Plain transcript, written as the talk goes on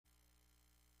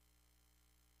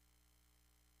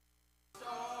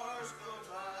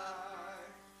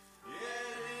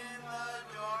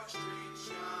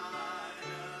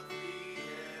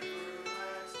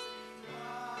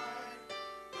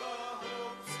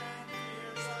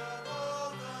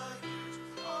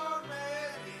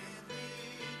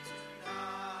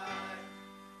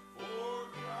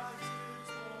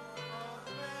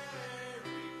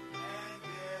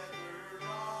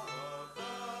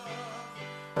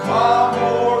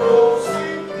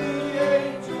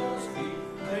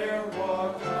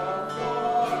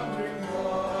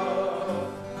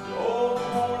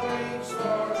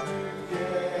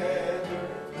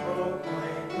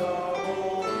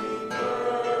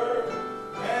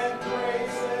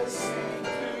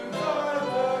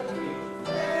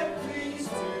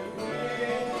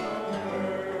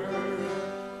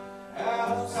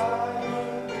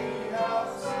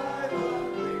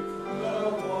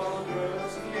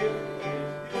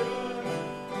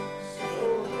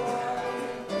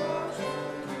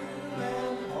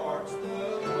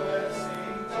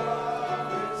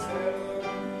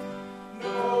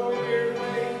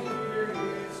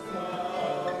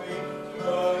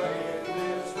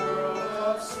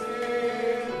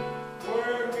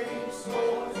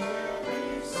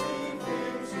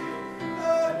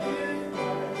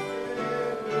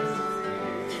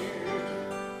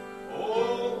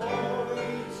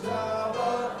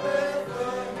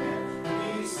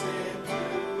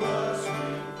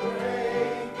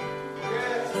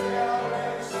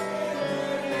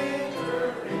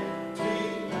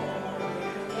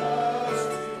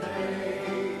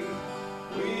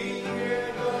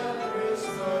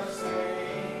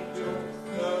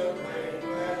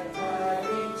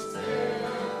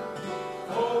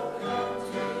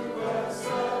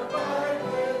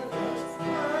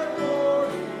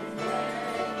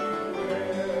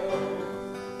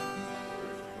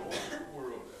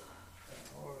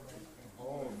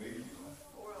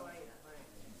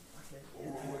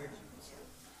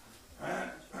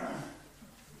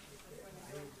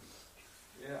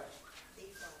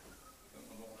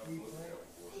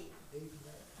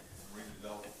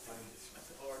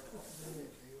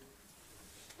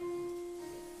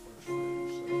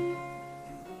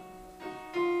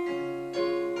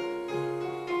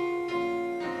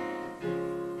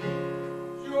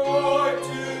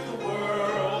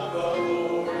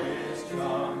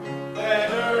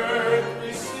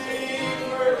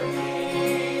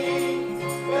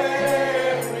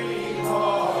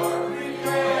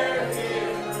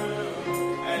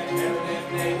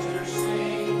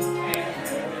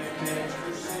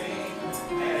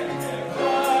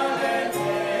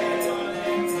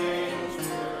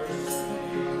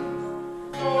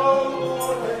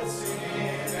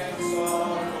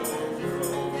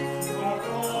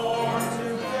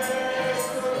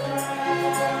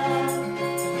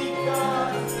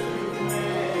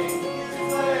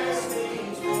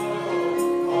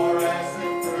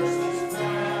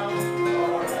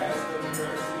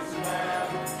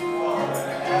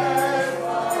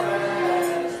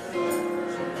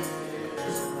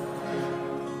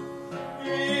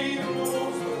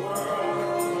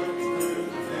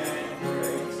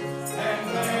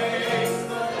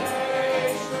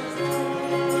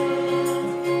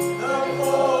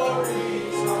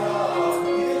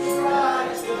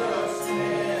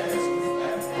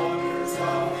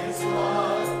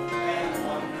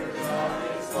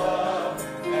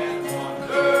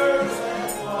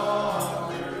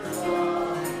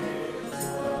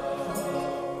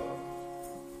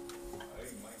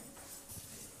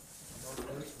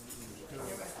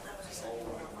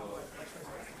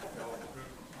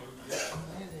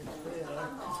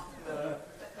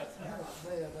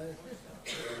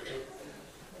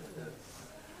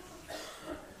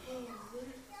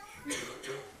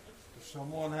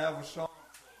Someone have a song?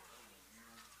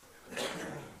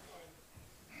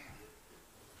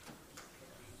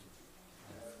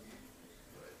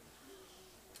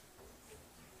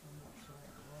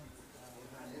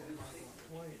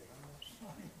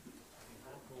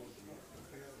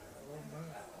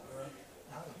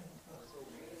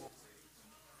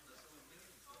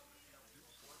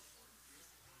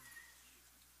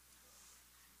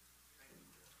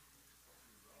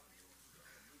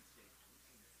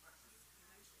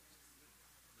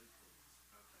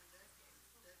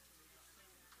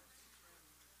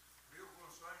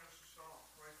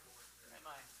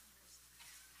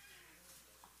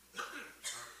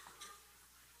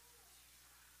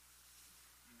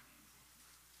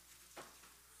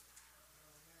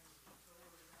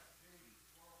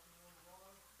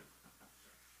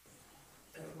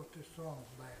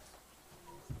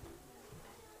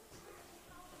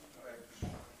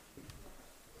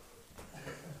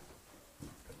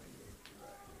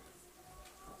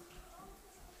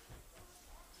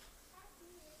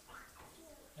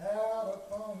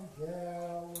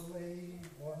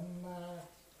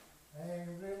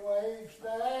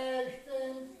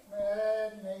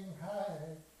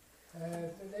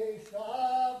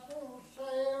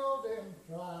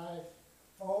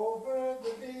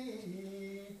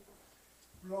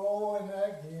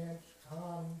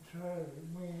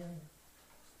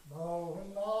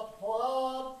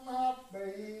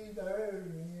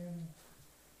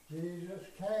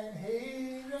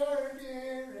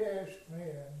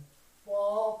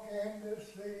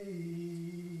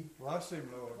 Bless him,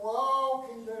 Lord.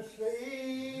 Walking the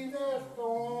sea, the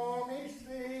stormy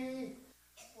sea.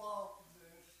 Walking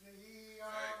the sea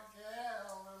of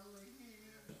Galilee.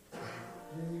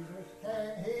 Jesus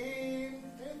came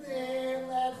to them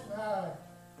that night.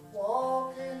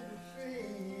 Walking the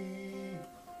sea.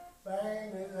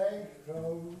 Vainly they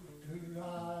strove to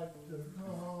right the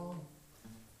wrong.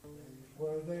 These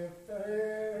were their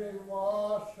faith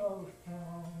was so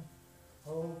strong.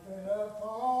 Hoping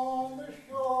upon the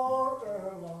shore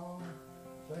alone,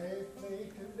 safely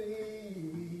to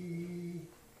be.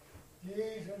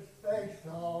 Jesus they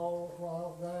saw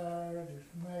while there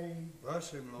dismayed. Bless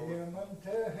him, Lord. Him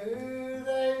unto who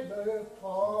they looked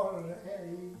for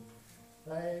aid.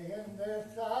 Saying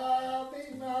this I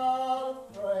be not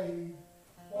afraid.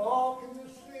 Walk in the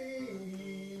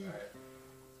sea.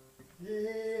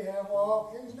 Yeah,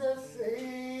 walk in the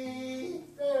sea,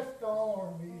 the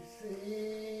stormy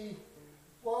sea.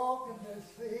 Walk in the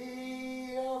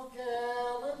sea of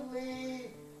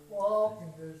Galilee. Walk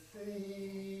in the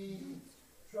sea.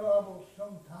 Trouble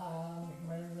sometimes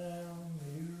may round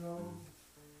the road,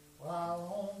 while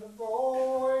on the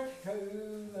voyage to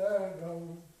the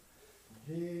goal.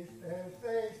 Just as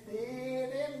they did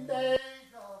in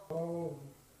days of old.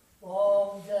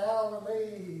 Walk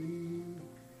Galilee.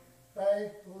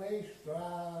 Faithfully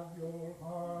strive your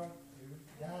heart to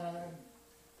guide,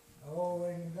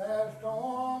 knowing that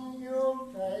storm you'll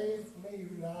safely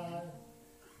ride.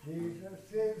 Jesus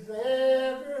is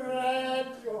ever at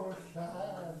your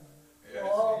side.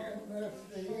 Walk in the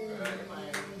sea,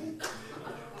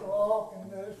 walk in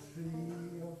the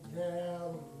sea of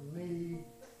Galilee.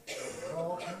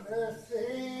 Walk in the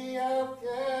sea of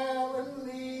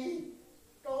Galilee,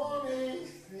 stormy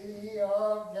sea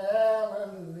of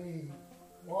Galilee.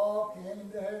 Walk in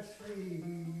the sea.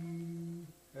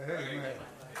 Amen.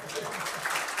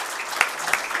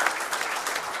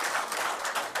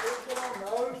 We'd get on the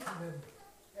ocean and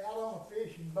out on a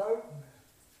fishing boat, and the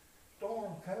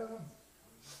storm come,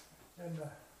 and the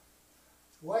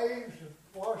waves are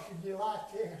washing you like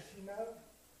this, you know.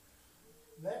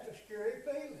 That's a scary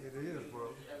feeling. It is,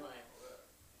 brother.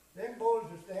 Them boys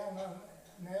that's down on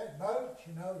in that boat,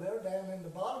 you know, they're down in the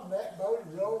bottom of that boat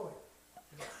rolling.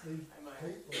 These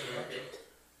people.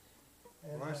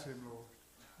 And Bless him, Lord.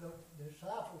 the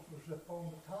disciples was up on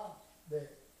the top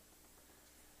deck.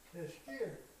 They're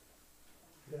scared.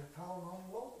 They're calling on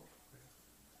the Lord.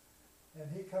 And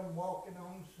he come walking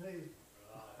on the sea.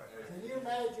 Can you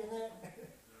imagine that?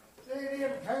 See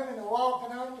them coming and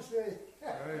walking on the sea.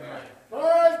 Amen.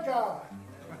 Praise God.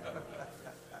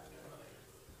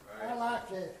 I like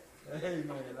that.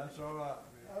 Amen. That's all right.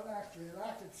 I like it.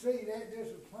 I could see that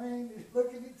just a plane just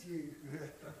looking at you.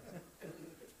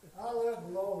 I love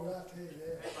the Lord, I tell you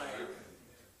that.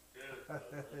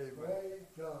 Amen. Praise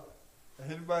God.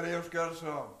 Anybody else got a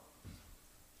song?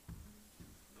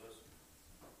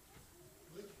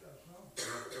 Which got some?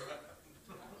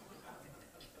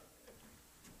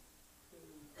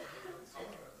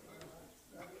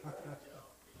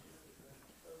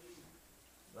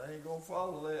 They ain't gonna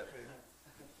follow that, baby.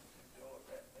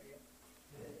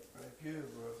 Thank you,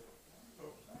 brother.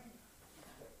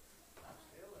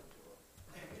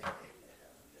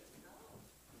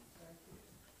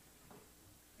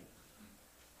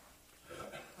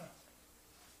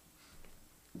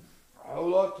 A whole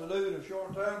lot to do in a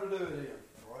short time to do it in.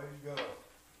 Praise God.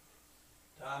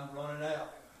 Time's running out.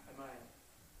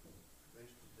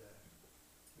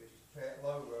 Mr. Pat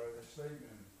Lowe this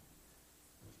evening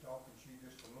was talking. She's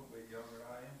just a little bit younger than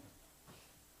I am.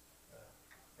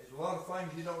 There's a lot of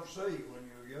things you don't see when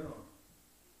you're young.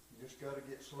 You just got to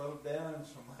get slowed down and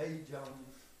some age on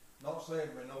you. Not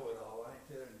saying we know it all. I ain't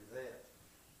telling you that.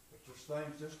 But just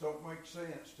things just don't make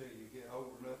sense till you get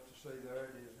old enough to see there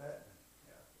it is happening.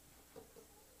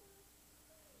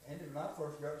 And when I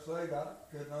first got saved, I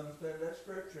couldn't understand that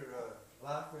scripture.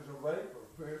 Life is a vapor,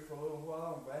 appears for a little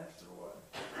while and vanishes away.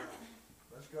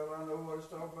 Let's go. I know what it's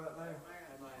talking about now.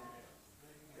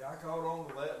 Yeah, I caught on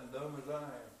to that and dumb as I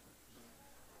am.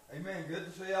 Amen. Good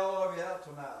to see all of you out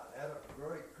tonight. Had a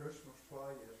great Christmas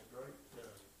play. It's a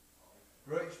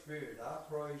great spirit. I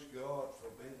praise God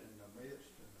for being in the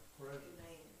midst and the presence.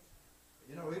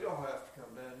 You know, He don't have to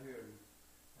come down here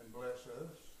and bless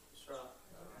us. That's right.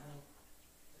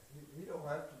 He don't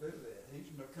have to do that.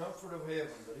 He's in the comfort of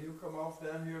heaven, but He'll come off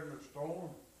down here in the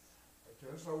storm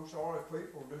to us old sorry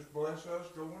people and just bless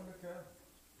us going to come.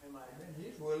 Amen. And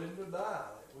He's willing to die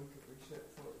that we could be set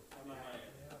free. Amen.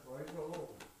 Yeah, praise the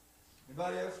Lord.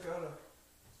 Anybody else got a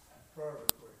prayer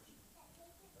request?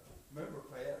 Remember,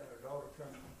 Pat, her daughter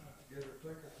come to get her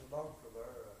ticket to the doctor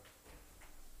there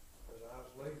as I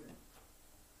was leaving.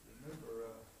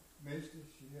 Remember, Misty,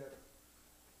 she had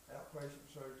outpatient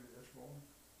surgery this morning.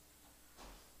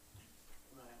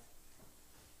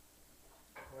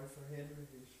 Pray for Henry,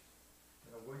 he's,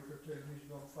 in a week or two, he's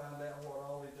gonna find out what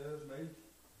all he does need.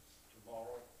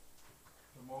 Tomorrow.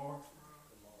 Tomorrow,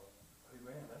 Tomorrow.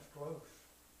 amen, that's close.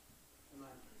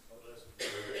 So listen.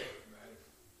 Amen.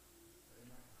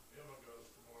 Amen. Emma goes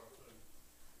tomorrow too.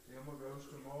 Emma goes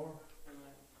tomorrow.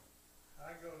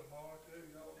 I go tomorrow too,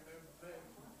 y'all remember that?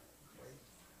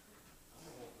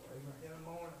 Amen. In the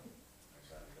morning. I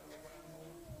gotta go around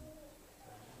morning.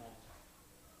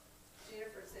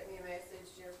 Jennifer sent me a message,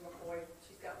 Jennifer McCoy,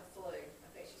 she's got the flu, I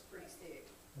think she's pretty sick.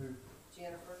 Who?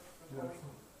 Jennifer McCoy.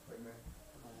 Jennifer. Amen.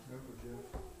 Remember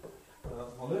Jennifer.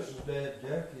 Melissa's dad,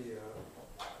 Jackie,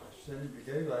 sent him to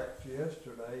Galax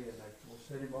yesterday, and they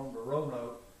sent him on to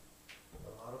Roanoke.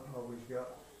 I don't know, he's got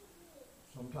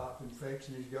some type of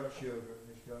infection, he's got sugar,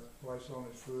 he's got a place on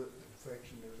his foot,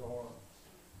 infection in his arm.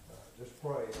 Just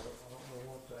pray, I don't know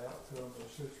what the outcome of the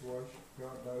situation,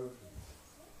 God knows.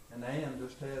 And Ann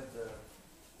just had,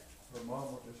 her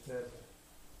mama just had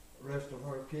the rest of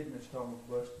her kidney stones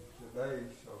busted today,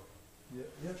 so,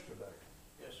 yesterday.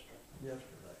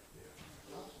 Yesterday,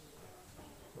 yeah.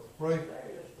 So pray.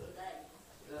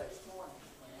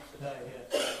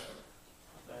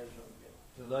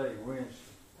 Today, Wednesday.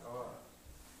 All right.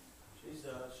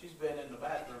 She's been in the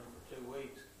bathroom for 2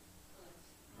 weeks.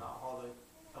 Not hardly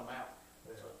come out.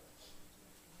 Yeah.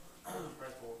 Pray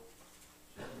for her.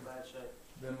 She's in bad shape.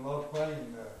 Been a lot of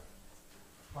pain,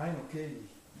 pain will kill you.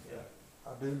 Yeah.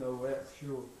 I do know that for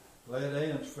sure. Glad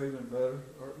Ann's feeling better,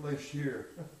 or at least here.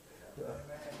 Yeah.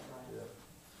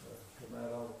 Come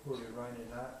out on a pretty rainy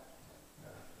night.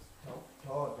 Talked to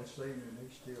Todd this evening,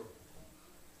 he's still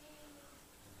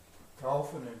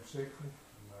coughing and sickly. And,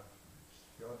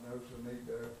 God knows the need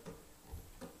there.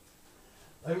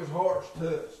 They was hearts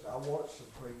touched. I watched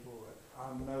some people that I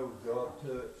know God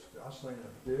touched. I seen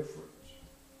a difference.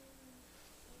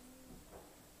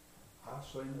 I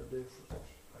seen a difference.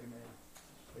 Amen.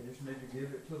 They just need to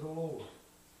give it to the Lord.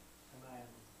 Amen.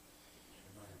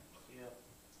 Yeah.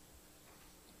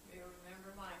 You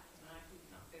remember Mike tonight, he's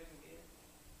not feeling good.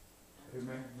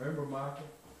 Amen. Remember Michael?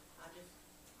 I just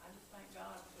thank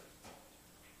God for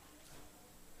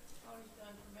all he's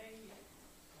done for me.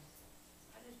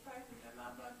 I just pray for him.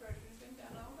 My blood pressure's been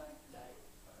down all day today.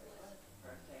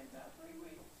 First day in about 3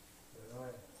 weeks.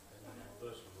 Amen.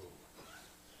 Bless the Lord.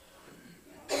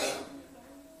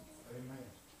 Amen.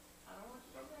 I don't want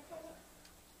to go back up.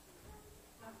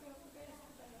 I felt the best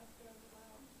today. I felt the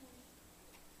loudest.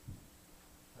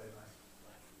 Amen.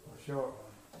 A short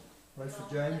one. Pray for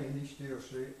Jamie, he's still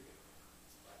sick.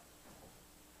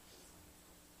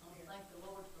 I want to thank the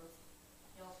Lord for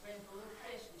y'all praying for little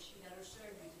Presley. She had her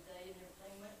surgery today and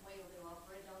everything went well. They were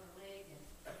operated on her leg and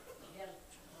she had a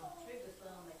trigger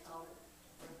thumb, they called it,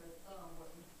 where her thumb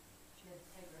wasn't. She had to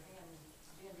take her hand and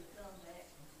bend her thumb back.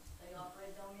 They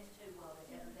operated on it too while they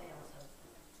had her down, so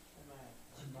Amen.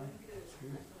 she's doing good.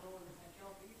 Thank the Lord and thank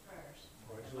y'all for your prayers.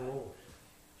 Praise the Lord.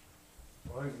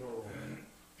 Praise the Lord.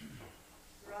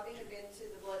 Robbie had been to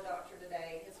the blood doctor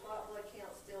today, his white blood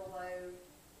count's still low,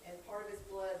 and part of his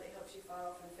blood that helps you fight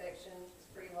off infection is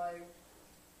pretty low.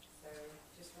 So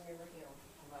just remember him.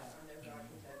 I know God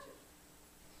can touch it.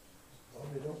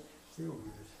 Well, they don't feel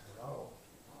good at all.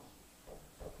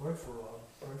 Pray for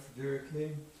pray for Jerry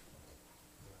King.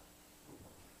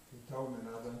 He told me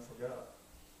and I done forgot.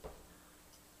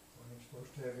 When he's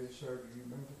supposed to have his surgery, you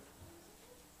remember?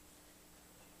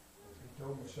 He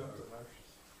told me something else.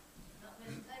 Not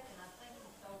mistaken, I think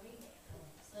he told me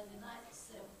Sunday night, the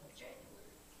 7th of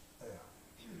January. Yeah.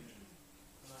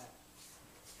 Amen.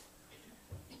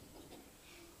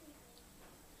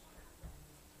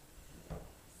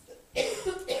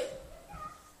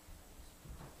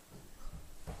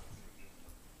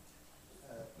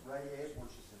 Ray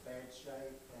Edwards is in bad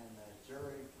shape, and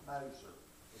Jerry Moser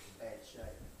is in bad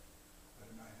shape.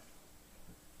 Amen.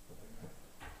 Amen.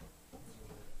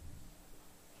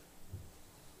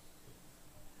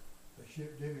 They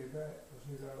shipped Jimmy back. Was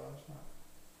he there last night?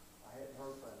 I hadn't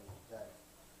heard from him today.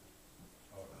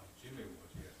 Oh, no, Jimmy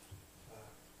was, yes. Uh,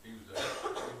 He was there.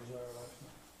 He was there last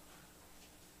night.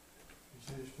 He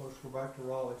said he's supposed to go back to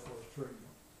Raleigh for his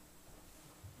treatment.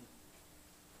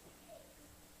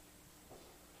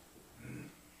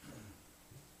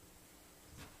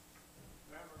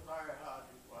 Remember Larry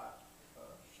Hodges' wife,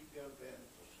 she goes in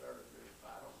for surgery,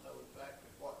 I don't know exactly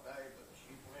what day, but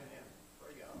she went in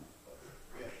pre-op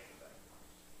yesterday.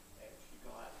 And she's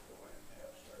gonna have to go in and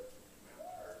have surgery, remember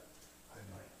her?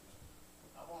 Amen.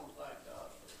 I wanna thank God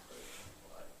for the Christian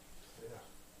life. Yeah.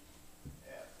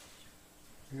 Yeah.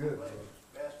 Good, But brother. it's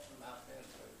best thing I've been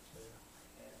through.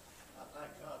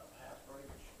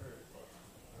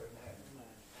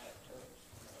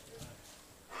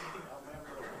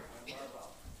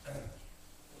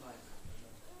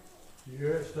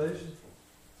 Stacy?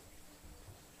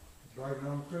 Bragging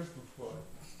on Christmas party.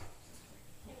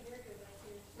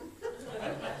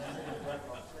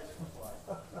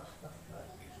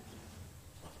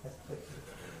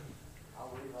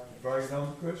 I'll read on Bragging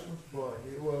on Christmas party.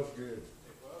 It was good.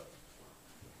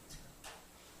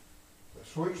 The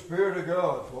sweet Spirit of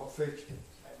God is what fixed it.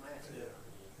 Amen. It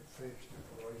fixed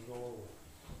it. Praise the Lord.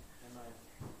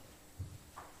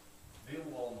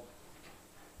 Bill,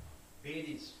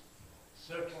 Betty's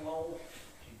sister-in-law,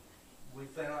 we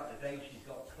found out today she's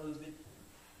got COVID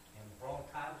and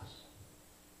bronchitis,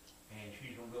 and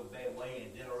she's gonna go a bad way.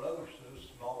 And then her other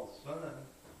small son,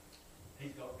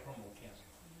 he's got terminal cancer,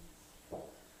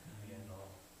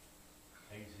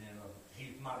 and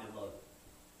he's mighty low.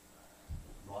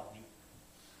 Rodney,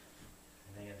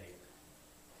 and then they.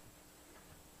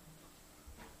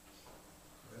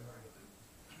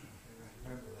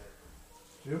 Remember that.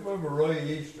 Still remember Ray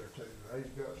Easter too.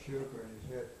 Ray's got sugar in his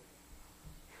head.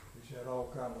 He's had all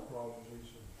kind of problems.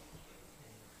 He's in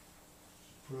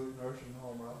Pruitt nursing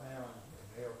home right now and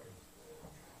helping.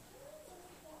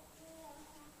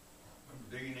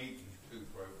 Dean Eaton's tooth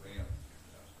broke in.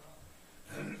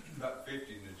 About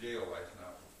 50 in the jail last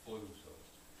night for flu, so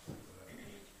a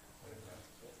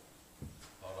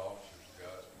lot of officers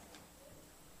got it.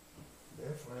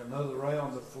 Definitely another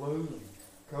round of flu and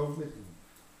COVID and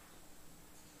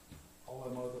all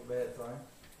them other bad things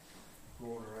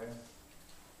going around.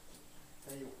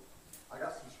 Hey, I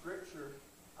got some scripture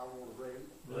I want to read.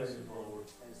 Bless the Lord.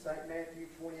 In St. Matthew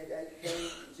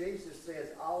 28:18, Jesus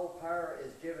says, all power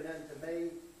is given unto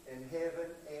me in heaven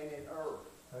and in earth.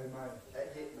 Amen.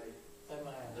 That hit me.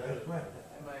 Amen. Amen.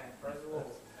 Amen. Praise the Lord.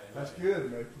 That's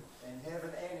good, Mickey. In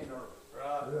heaven and in earth.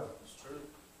 Right. Yeah. It's true.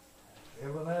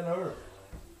 Heaven and earth.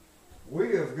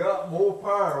 We have got more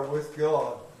power with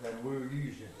God than we're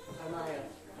using. Amen.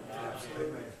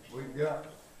 Amen.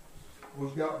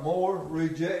 We've got more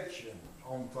rejection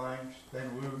on things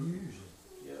than we're using.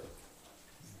 Yep.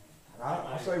 And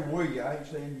I say we, I ain't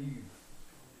saying you.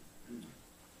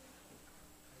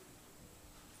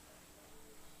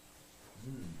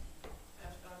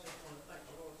 Pastor, I just want to thank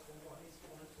the Lord for what he's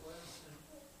doing to us and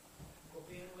for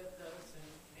being with us and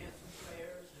answering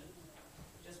prayers and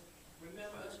just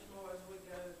remember us tomorrow as we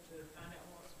go to find out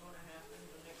what's going to happen,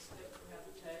 the next steps we have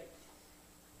to take.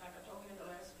 Like I told him the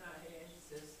last night, he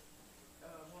says,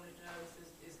 wanted to know, he says,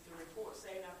 is the report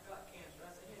saying I've got cancer? I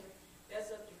said, Henry,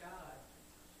 that's up to God.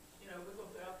 You know, we're going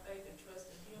to put our faith and trust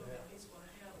in him and he's going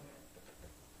to handle it.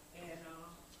 And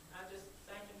I just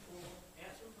thank him for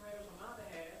answering prayers on my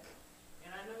behalf.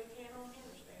 And I know he can on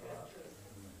Henry's behalf too.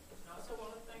 And I also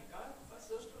want to thank God for my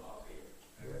sister-in-law here.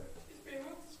 Yeah, He's been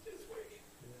with us this week.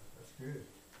 yeah, that's good.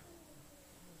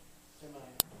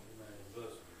 Amen.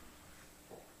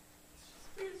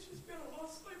 She's been a lot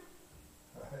sleep.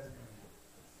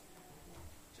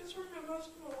 Just remember us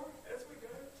more as we go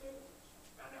to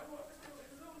find out what really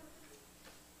is on it.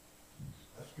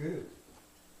 That's good.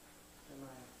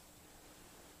 Amen.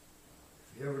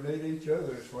 If you ever need each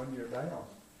other, it's when you're down.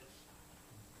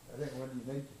 That ain't when you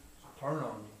need to turn on you.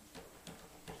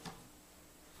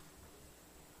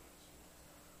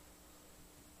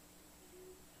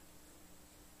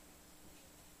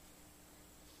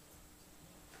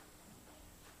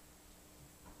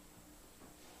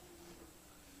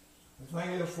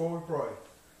 Anything else before we pray?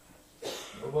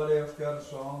 Nobody else got a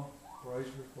song, praise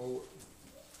report?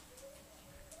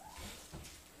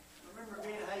 Remember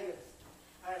Ben Hagan,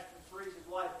 Pastor Freeze's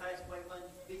wife passed away Monday.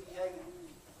 Vicky Hagan,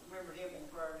 remember him in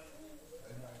prayers.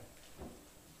 Amen.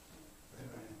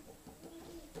 Amen.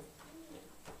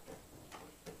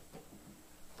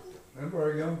 Remember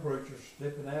our young preachers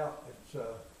stepping out. It's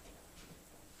a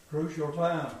crucial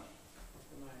time.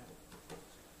 Amen.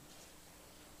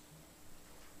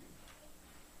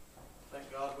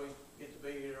 Thank God we get to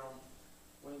be here on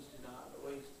Wednesday night at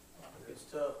least. It's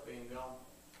tough being gone.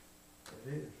 It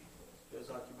is. Feels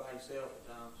like you're by yourself at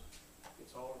times.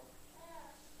 It's hard.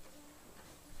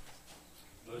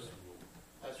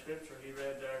 That scripture he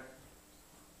read there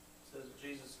says that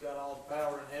Jesus got all the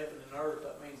power in heaven and earth.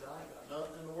 That means I ain't got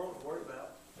nothing in the world to worry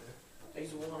about.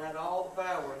 He's the one that had all the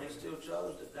power and he still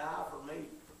chose to die for me.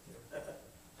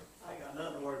 I ain't got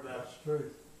nothing to worry about. That's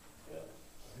true. Yeah.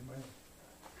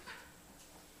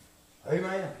 Amen.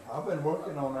 Amen. I've been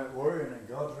working on that worrying and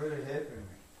God's really helping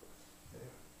me.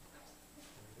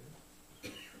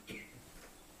 Yeah.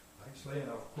 I ain't saying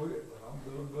I've quit, but I'm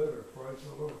doing better. Praise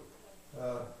the Lord.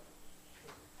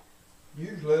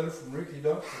 Newsletter from Ricky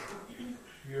Duncan.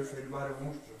 Here, if anybody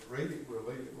wants to read it, we'll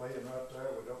leave it laying right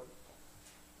there. We don't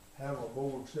have a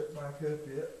board set back up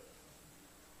yet.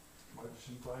 Maybe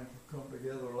some things will come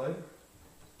together later.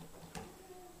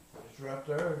 It's right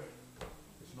there.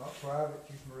 It's not private,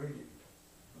 you can read it.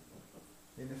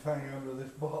 Anything under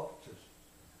this box,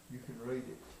 you can read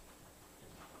it.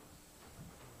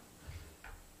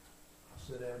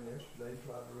 I sat down yesterday,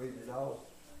 tried to read it all.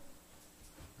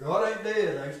 God ain't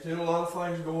dead. There's still a lot of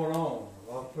things going on.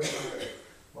 A lot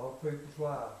of people's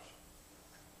lives.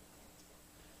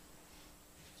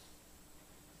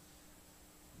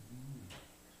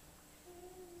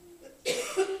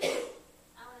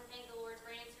 I want to thank the Lord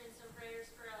for answering some prayers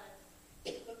for us.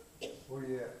 Where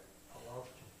you at? I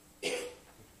lost you.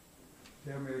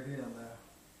 Tell me again now.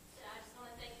 So I just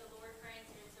want to thank the Lord for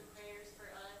answering some prayers for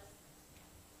us.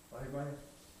 Amen.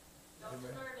 Don't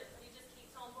Amen. deserve it, but He just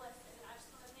keeps on blessing. I just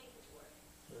want to thank Him for it.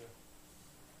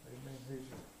 Yeah. Amen. He's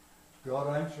a God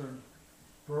answering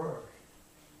prayers.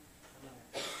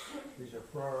 He's a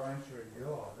prayer answering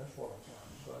God. That's what I'm trying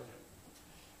to say.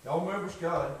 Y'all remember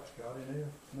Scotty? Scotty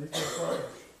needs your prayers.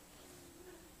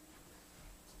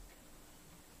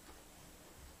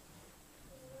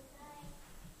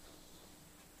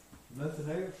 Nothing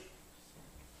else?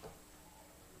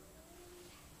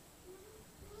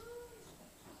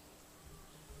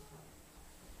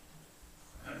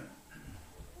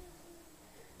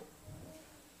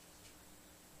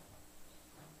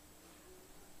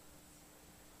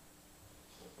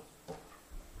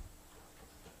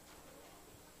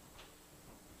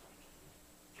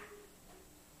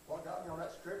 What got me on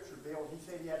that scripture, Bill, he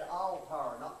said he had all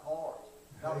power, not parts.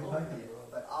 Not Amen. little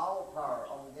bit, but all power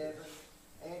on heaven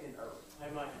and in earth.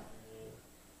 Amen.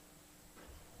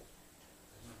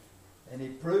 And he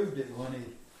proved it when he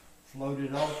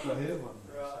floated off to heaven.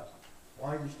 Right.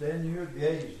 Why you standing here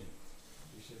gazing?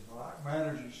 He said, like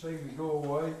manners you see me go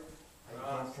away, he's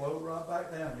going to float right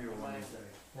back down here one day.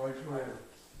 Praise the Lord.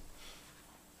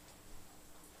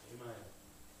 Amen.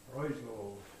 Praise the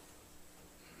Lord.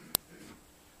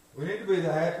 We need to be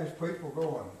the happiest people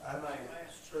going. Amen.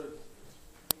 That's true.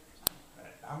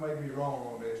 I may be wrong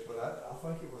on this, but I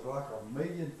think it was like 1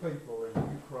 million people in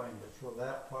Ukraine that's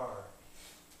without power.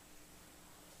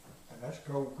 And that's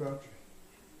cold country.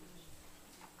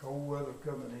 Cold weather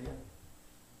coming in.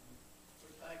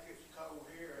 We think it's cold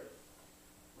here,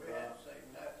 we haven't seen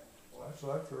nothing. That's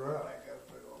right. They go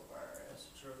through over there.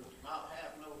 That's true. Not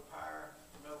have no power,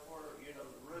 nowhere, you know,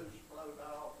 the roofs blowed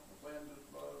off, the windows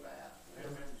blowed out,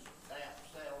 them in damp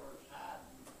cellars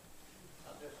hiding.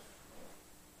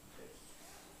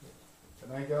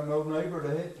 And ain't got no neighbor to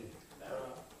hit you. No,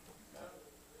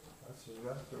 That's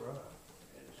exactly right.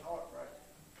 it's heartbreaking.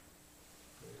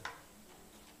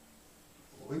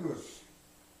 We was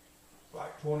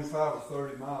like 25 or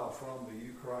 30 miles from the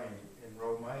Ukraine in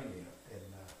Romania, and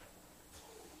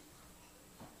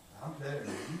I'm telling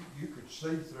you, you could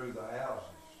see through the houses.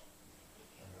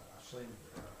 I seen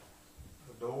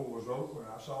the door was open.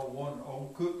 I saw one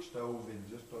old cook stove in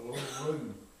just a little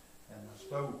room, and the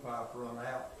stovepipe run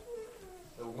out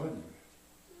the window.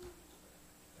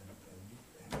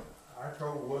 And our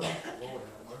cold weather, Lord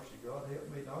have mercy, God help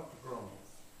me not to grumble.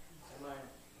 Amen.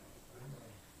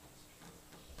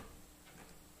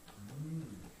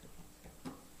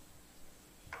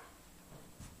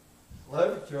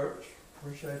 Love you, church.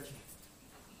 Appreciate you.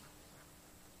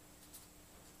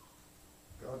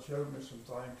 God showed me some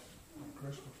things on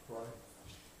Christmas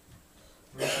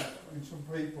Day. And some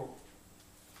people.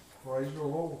 Praise the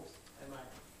Lord. Amen.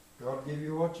 God give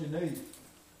you what you need.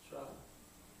 That's right.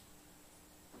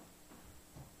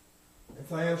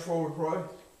 Anything else before we pray?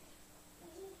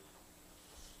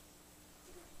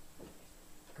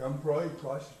 Come pray.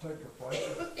 Christ will take your place.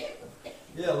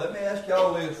 Yeah, let me ask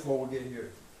y'all this before we get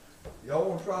here. Y'all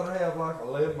want to try to have like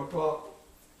 11 o'clock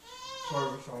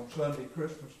service on Sunday,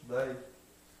 Christmas Day,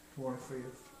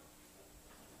 25th?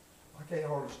 I can't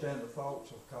hardly stand the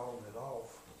thoughts of calling it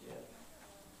off. Yeah.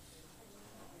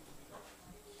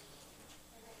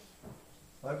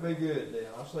 That'd be good then.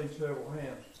 I've seen several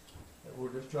hands that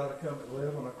we'll just try to come at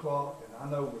 11 o'clock, and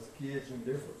I know with kids and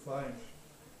different things,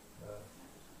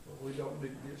 but we don't need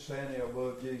to get Santa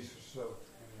above Jesus, so.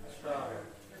 That's right.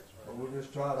 But we'll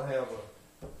just try to have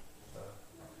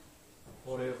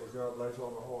whatever God lays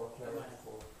on the heart there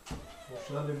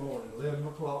for Sunday morning, 11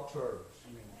 o'clock service.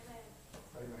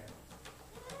 Amen.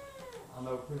 I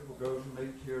know people go and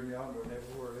meet here and yonder and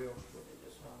everywhere else, but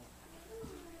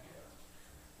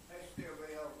They still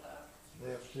be on time.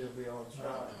 they'll still be on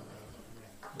time.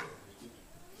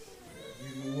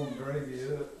 You can warm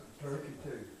gravy up, turkey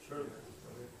too. True.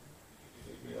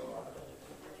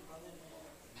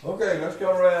 Okay, let's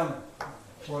go around.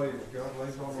 Praise God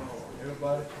lays on the heart.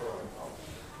 Everybody pray.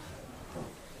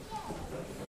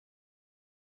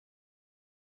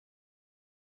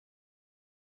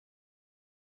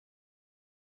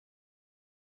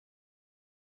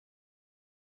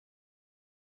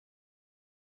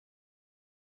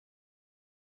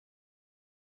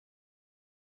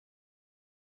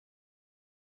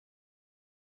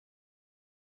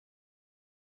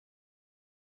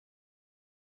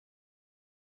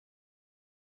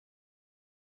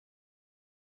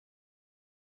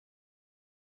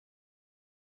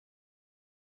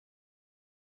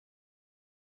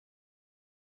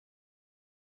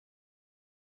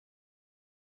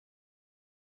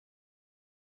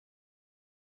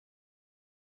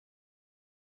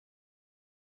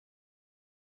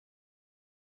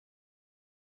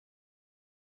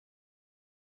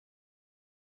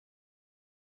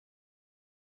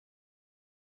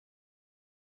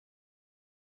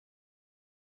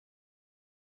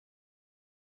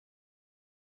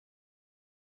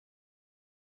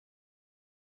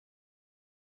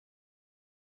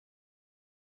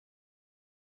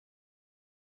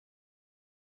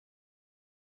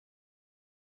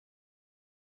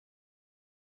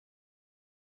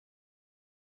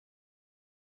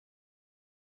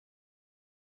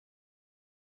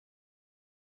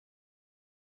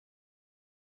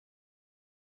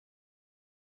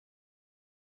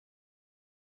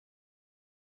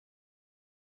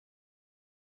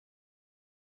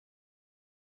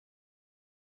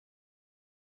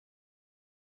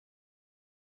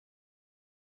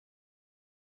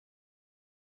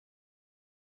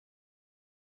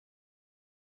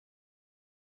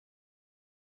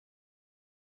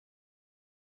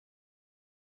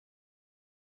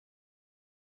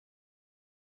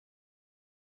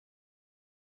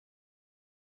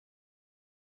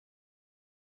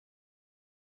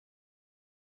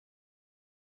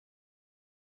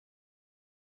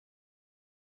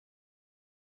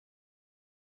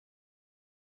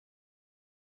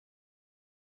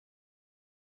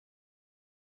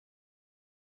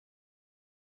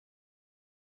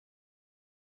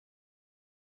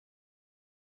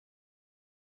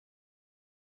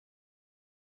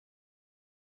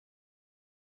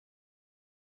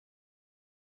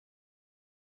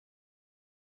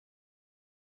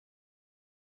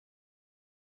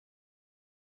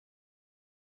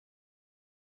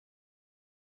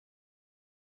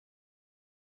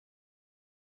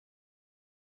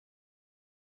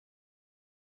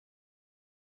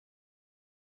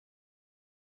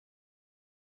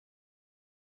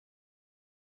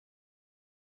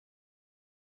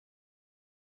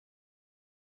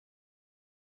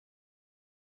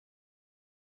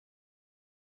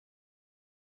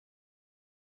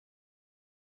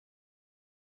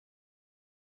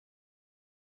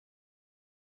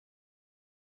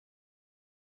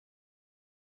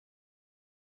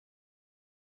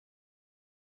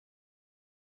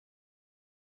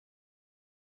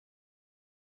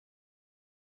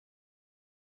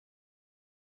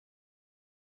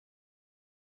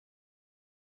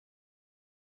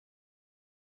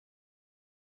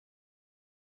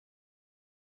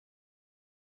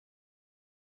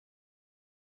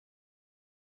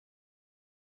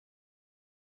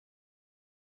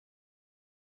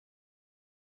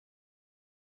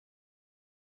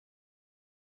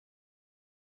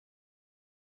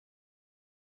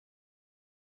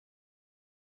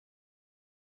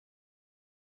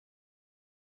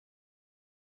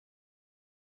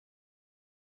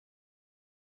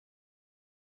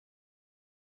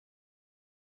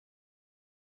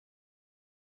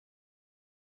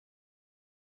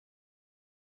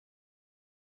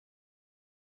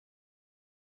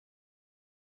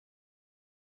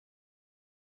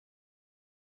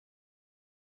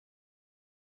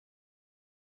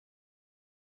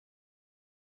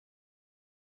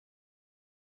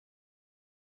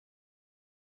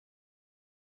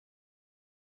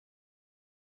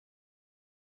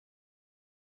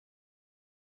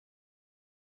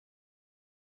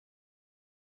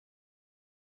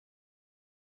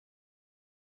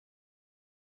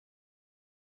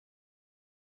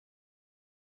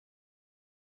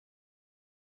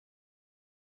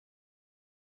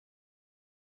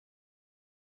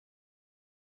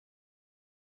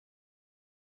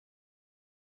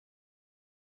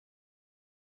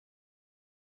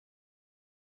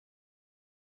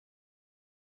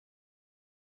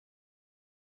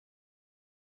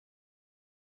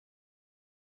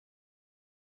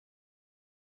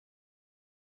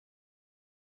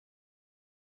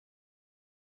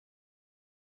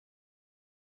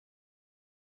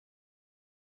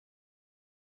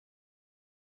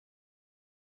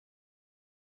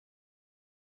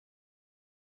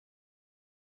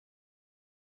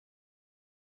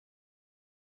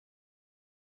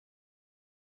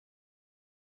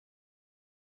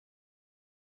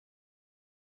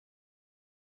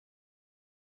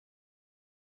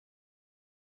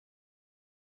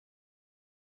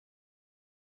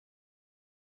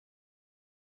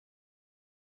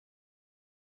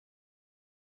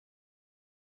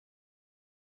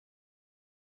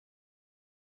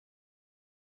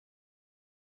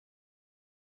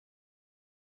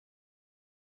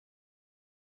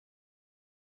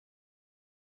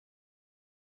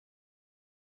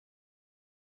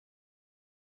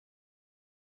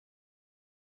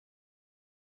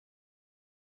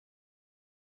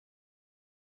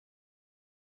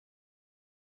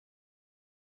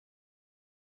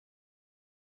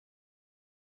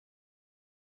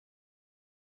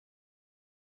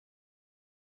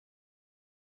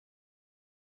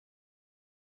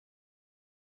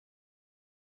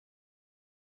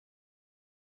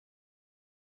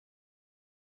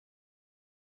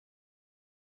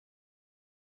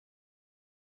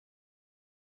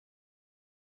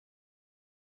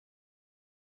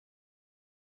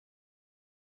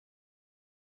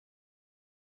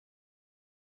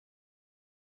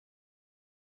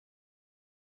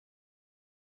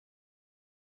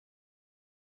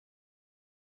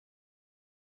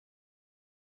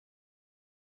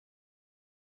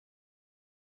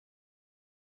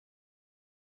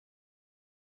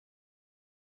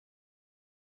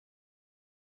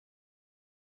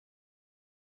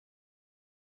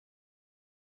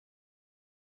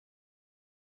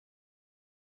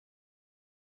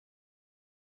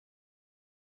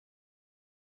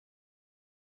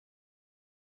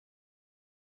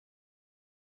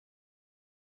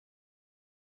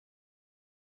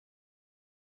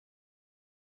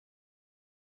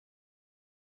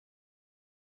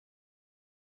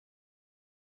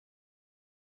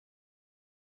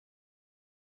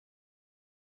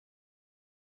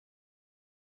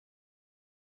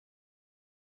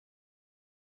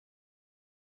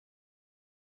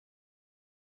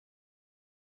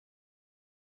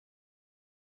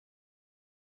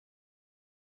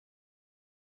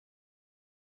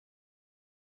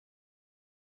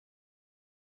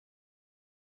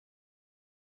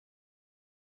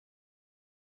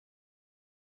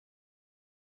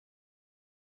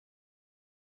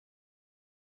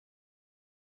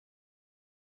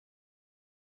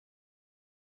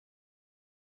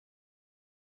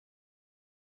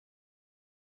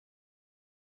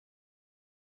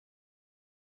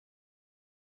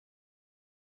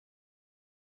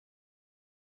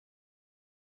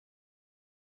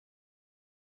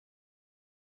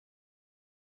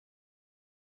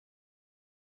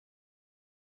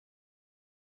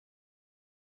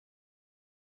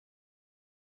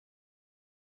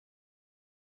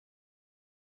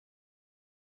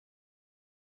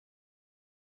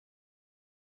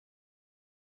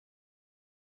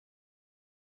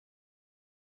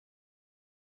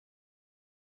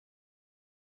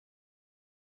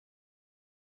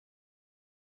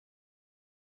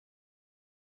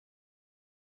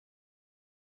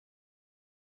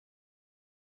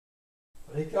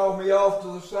 he called me off to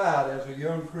the side as a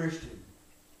young Christian.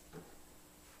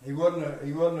 He wasn't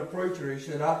a preacher. He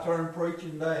said, I turned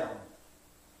preaching down.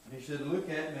 And he said, look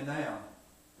at me now.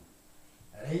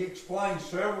 And he explained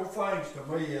several things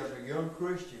to me as a young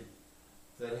Christian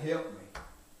that helped me,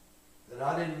 that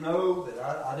I didn't know, that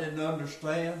I didn't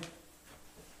understand.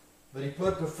 But he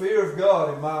put the fear of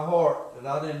God in my heart that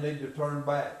I didn't need to turn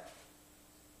back.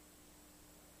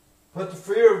 Put the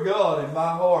fear of God in my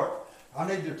heart. I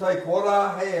need to take what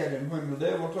I had, and when the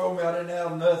devil told me I didn't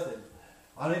have nothing,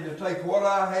 I need to take what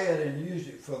I had and use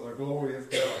it for the glory of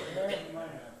God.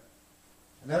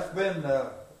 And that's been,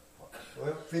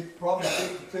 probably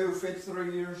 52,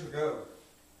 53 years ago.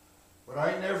 But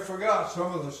I ain't never forgot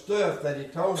some of the stuff that he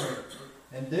told me,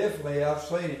 and definitely I've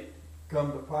seen it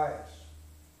come to pass.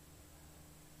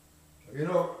 So, you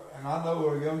know, and I know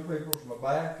our young people's my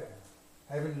back, and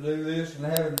having to do this and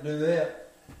having to do that.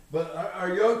 But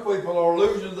our young people are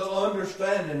losing the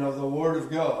understanding of the Word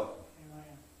of God.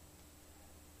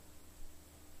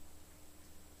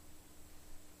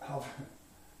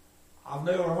 I've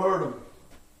never heard them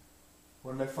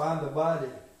when they find the body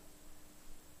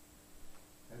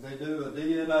and they do a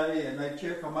DNA and they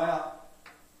check them out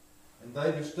and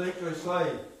they distinctly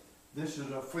say this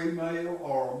is a female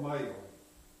or a male.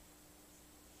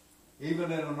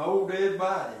 Even in an old dead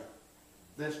body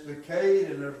that's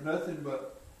decayed and there's nothing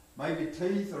but maybe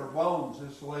teeth or bones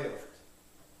that's left.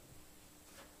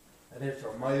 And it's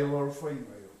a male or a female.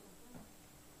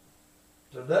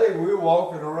 Today we're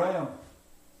walking around,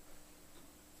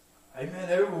 amen,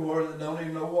 everywhere that don't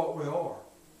even know what we are.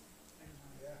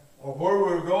 Or where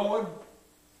we're going.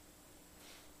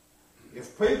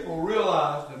 If people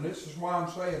realized, and this is why I'm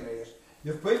saying this,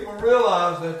 if people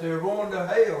realized that they're going to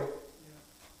hell,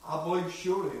 I believe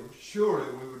surely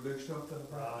we would do something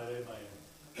about it.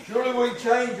 Surely we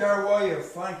change our way of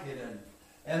thinking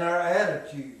and our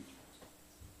attitude.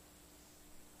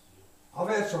 I've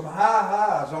had some high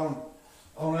highs on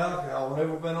alcohol. I've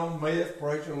never been on meth.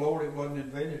 Praise the Lord, it wasn't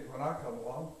invented when I come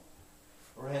along.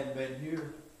 Or hadn't been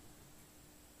here.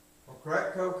 Or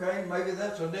crack cocaine, maybe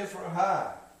that's a different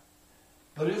high.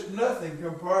 But it's nothing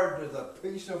compared to the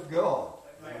peace of God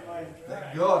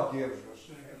that God gives us.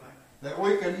 That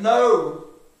we can know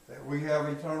that we have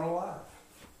eternal life.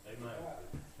 Amen.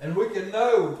 And we can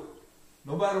know,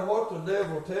 no matter what the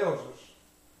devil tells us,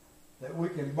 that we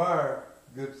can bear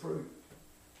good fruit.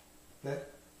 That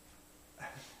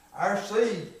our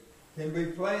seed can be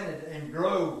planted and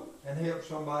grow and help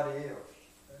somebody else.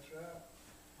 That's right.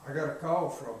 I got a call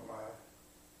from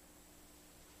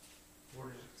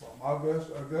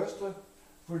Augusta,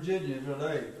 Virginia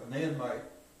today, an inmate.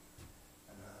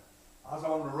 I was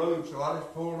on the road, so I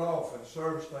just pulled off at a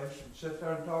service station, sat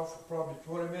there and talked for probably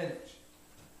 20 minutes.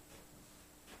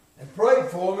 And prayed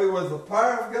for me with the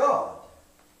power of God.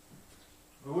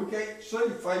 But we can't see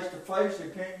face to face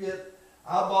and can't get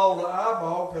eyeball to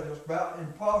eyeball because it's about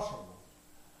impossible.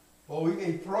 Well,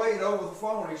 he prayed over the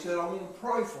phone. He said, I'm going to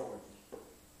pray for you.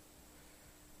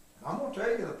 And I'm going to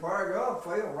tell you, the power of God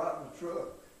fell right in the truck.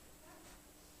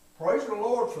 Praise the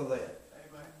Lord for that.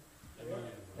 Amen.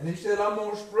 And he said, I'm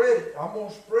going to spread it. I'm going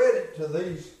to spread it to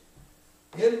these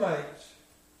inmates.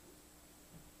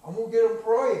 I'm going to get them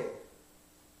praying.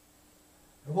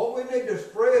 And what we need to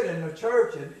spread in the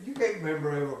church, and you can't remember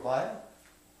everybody.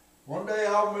 One day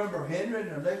I'll remember Henry,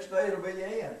 and the next day it'll be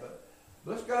Ann. But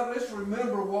let's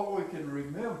remember what we can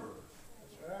remember.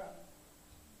 That's right.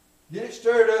 Get it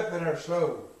stirred up in our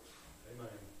soul. Amen.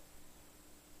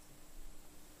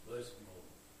 Bless the Lord.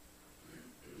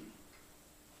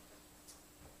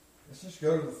 Let's just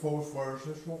go to the 4th verse.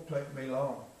 This won't take me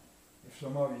long. If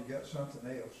some of you got something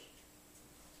else.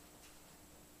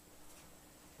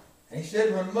 And he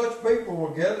said, when much people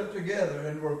were gathered together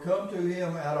and were come to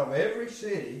him out of every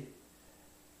city,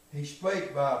 he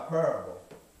spake by a parable.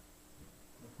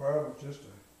 The parable is just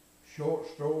a short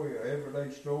story, an everyday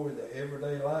story, the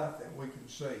everyday life that we can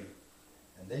see.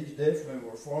 And these definitely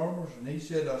were farmers. And he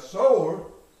said, a sower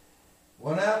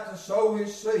went out to sow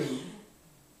his seed.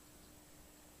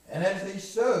 And as he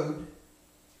sowed,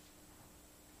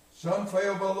 some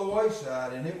fell by the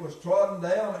wayside, and it was trodden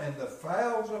down, and the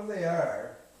fowls of the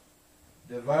air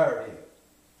devoured it.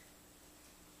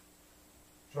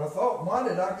 So I thought, why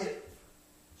did I get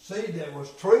seed that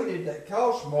was treated that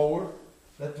cost more,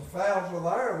 that the fowls of the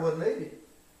air wouldn't eat it?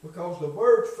 Because the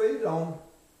birds feed on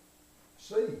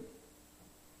seed.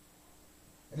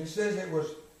 And it says it was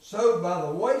sowed by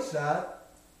the wayside.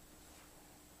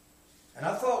 And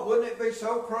I thought, wouldn't it be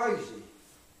so crazy,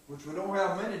 which we don't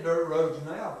have many dirt roads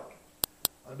now,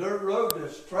 but a dirt road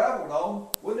that's traveled on,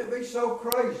 wouldn't it be so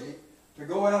crazy to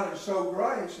go out and sow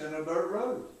grass in a dirt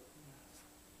road?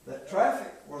 that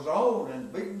traffic was on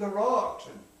and beating the rocks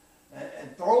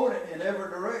and throwing it in every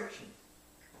direction.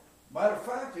 Matter of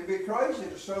fact, it'd be crazy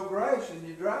to sow grass in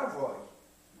your driveway.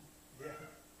 Yeah.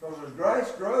 Because as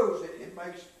grass grows, it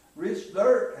makes rich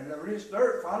dirt, and the rich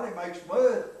dirt finally makes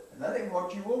mud, and that ain't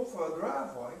what you want for a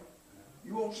driveway.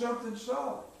 You want something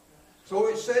solid. So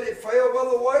it said it fell by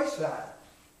the wayside.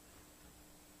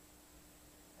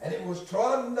 And it was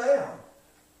trodden down.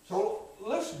 So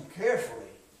listen carefully.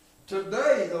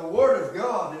 Today, the Word of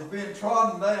God is being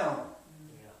trodden down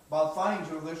by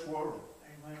things of this world.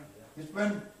 Amen. It's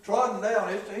been trodden down.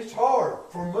 It's hard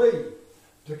for me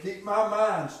to keep my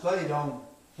mind stayed on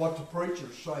what the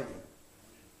preacher's saying.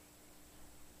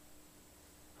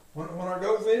 When I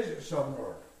go visit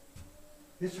somewhere,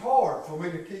 it's hard for me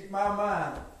to keep my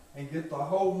mind and get the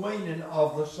whole meaning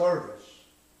of the service.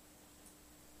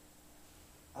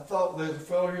 I thought there's a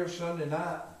fellow here Sunday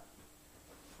night.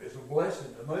 It's a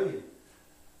blessing to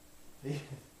me.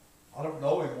 I don't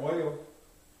know him well.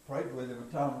 Prayed with him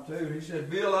a time or two. He said,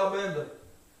 Bill, I've been to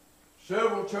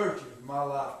several churches in my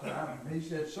lifetime. And he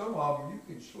said, some of them you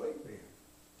can sleep in.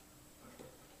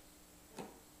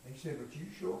 He said, but you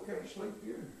sure can't sleep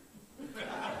here.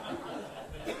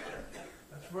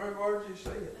 That's the very words he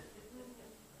said.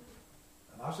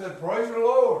 And I said, praise the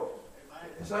Lord.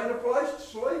 This ain't a place to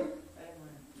sleep.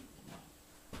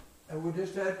 And we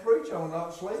just had preach on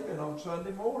not sleeping on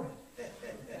Sunday morning.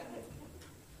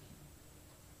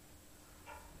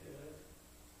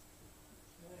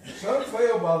 Some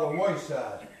fell by the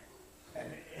wayside. And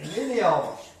any of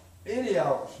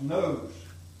us knows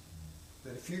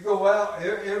that if you go out,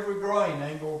 every grain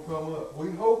ain't going to come up.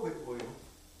 We hope it will.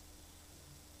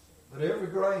 But every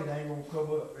grain ain't going to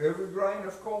come up. Every grain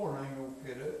of corn ain't going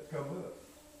to come up.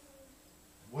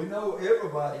 We know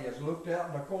everybody has looked out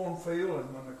in the cornfield,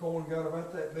 and when the corn got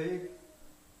about that big,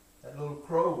 that little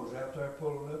crow was out there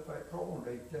pulling up that corn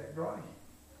to eat that grain.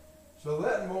 So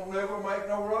that won't never make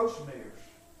no roast ears.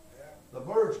 The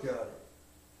birds got it.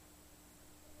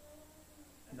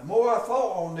 And the more I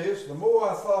thought on this, the more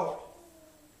I thought,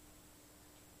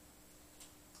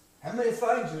 how many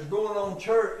things is going on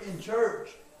in church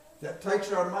that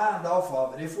takes our mind off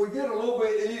of it? If we get a little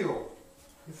bit ill,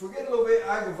 if we get a little bit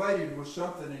aggravated with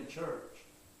something in church,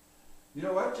 you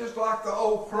know, that's just like the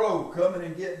old crow coming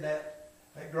and getting that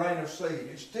grain of seed.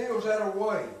 It steals that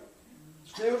away.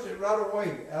 Steals it right away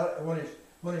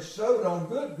when it's sowed on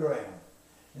good ground.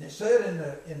 And it said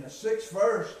in the 6th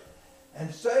verse,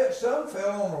 and some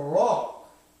fell on a rock.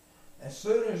 As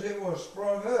soon as it was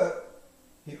sprung up,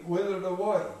 it withered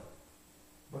away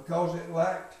because it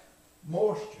lacked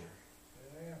moisture.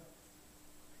 Yeah.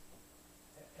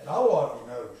 And all of you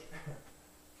knows.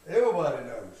 Everybody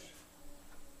knows.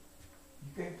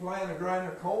 You can't plant a grain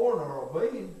of corn or a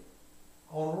bean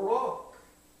on a rock.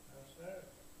 That's it.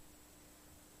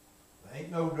 There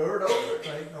ain't no dirt on it.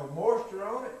 There ain't no moisture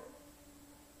on it.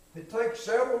 It takes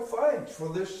several things for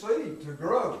this seed to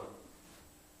grow.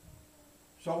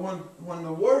 So when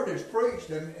the word is preached,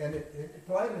 and it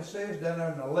plainly says down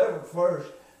there in the 11th verse,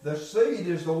 the seed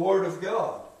is the word of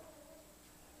God.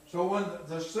 So when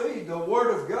the seed, the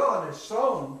word of God, is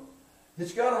sown,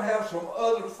 it's got to have some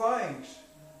other things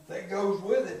that goes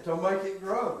with it to make it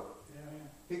grow.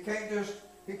 Yeah. It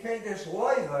can't just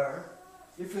lay there.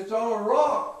 If it's on a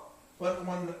rock,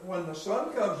 when the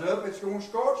sun comes up, it's going to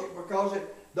scorch it because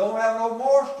it don't have no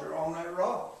moisture on that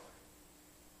rock.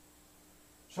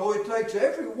 So it takes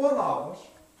every one of us.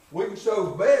 We can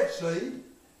sow bad seed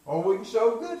or we can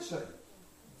sow good seed.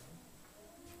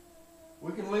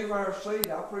 We can leave our seed.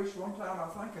 I preached one time, I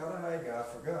think, out of Haggai, I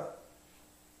forgot.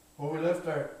 Where we left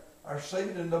our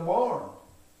seed in the barn.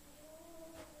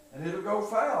 And it'll go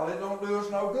foul. It don't do us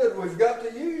no good. We've got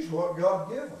to use what God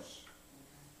gives us.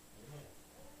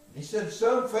 He said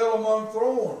some fell among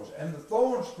thorns, and the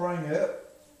thorns sprang up.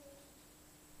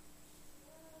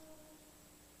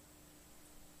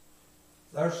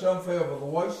 There's some fell by the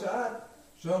wayside,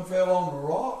 some fell on the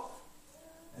rock,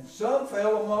 and some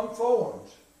fell among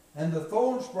thorns. And the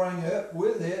thorns sprang up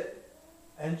with it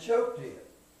and choked it.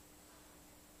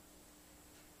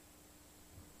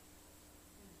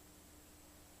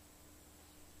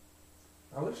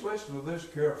 Now let's listen to this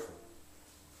carefully.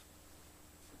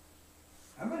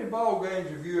 How many ball games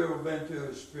have you ever been to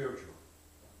as spiritual?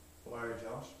 Larry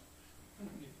Johnson?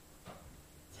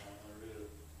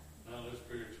 Not as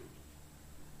spiritual.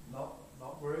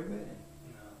 Not very many.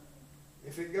 No.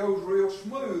 If it goes real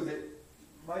smooth, it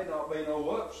may not be no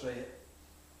upset.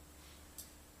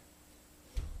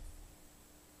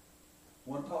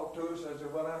 One talked to us as they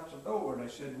went out the door, and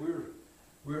they said,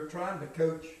 we're trying to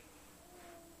coach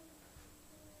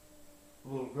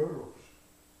little girls.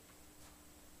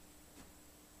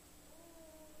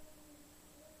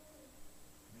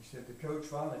 said the coach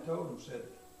finally told him, said,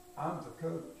 I'm the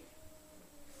coach.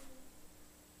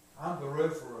 I'm the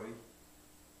referee.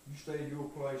 You stay in your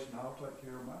place and I'll take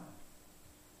care of mine.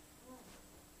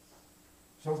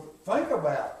 So think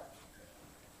about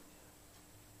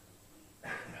it.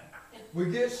 We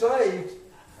get saved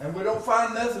and we don't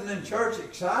find nothing in church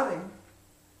exciting.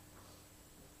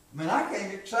 I mean, I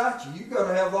can't excite you. You've got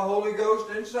to have the Holy Ghost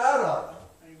inside of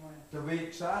you to be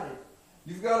excited.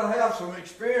 You've got to have some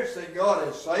experience that God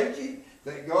has saved you,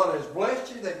 that God has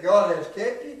blessed you, that God has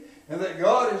kept you, and that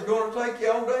God is going to take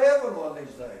you on to heaven one of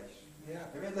these days. Yeah.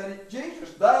 Amen. That Jesus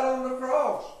died on the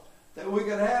cross that we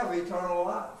can have eternal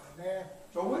life. Amen.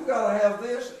 So we've got to have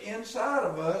this inside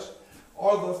of us,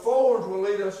 or the thorns will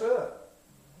lead us up.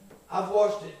 I've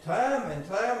watched it time and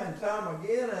time and time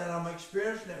again, and I'm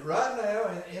experiencing it right now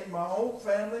in my own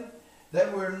family,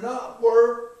 that we're not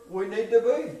where we need to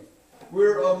be.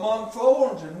 We're among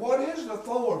thorns. And what is the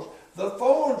thorns? The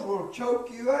thorns will choke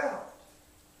you out.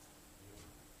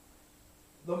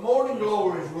 The morning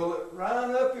glories will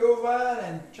round up your vine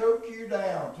and choke you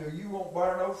down till you won't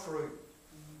bear no fruit.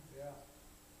 Yeah.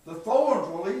 The thorns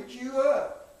will eat you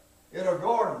up in a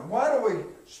garden. Why do we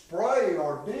spray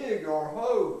or dig or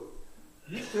hoe?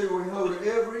 Used to we hoed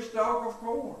every stalk of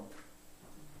corn.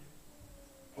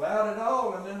 Plowed it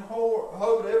all and then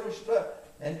hoed every stalk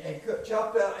and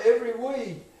chopped out every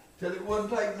weed till it wouldn't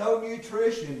take no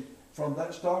nutrition from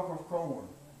that stalk of corn.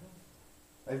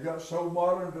 They've got so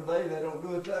modern today they don't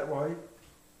do it that way.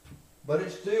 But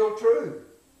it's still true.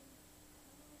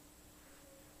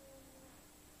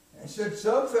 It said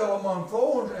some fell among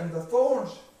thorns, and the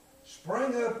thorns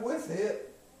sprang up with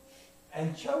it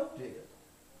and choked it.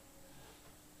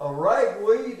 A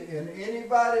ragweed in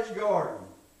anybody's garden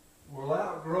will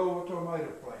outgrow a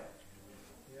tomato plant.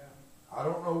 Yeah. I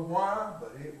don't know why,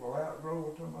 but it will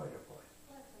outgrow a tomato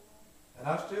plant. And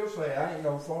I still say I ain't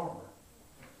no farmer.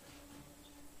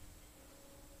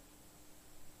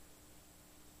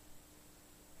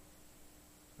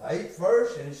 The 8th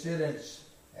verse, and it said,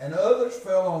 and others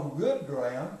fell on good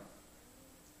ground,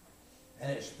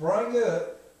 and it sprang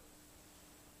up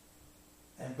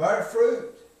and bare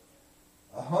fruit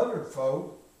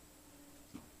 100-fold.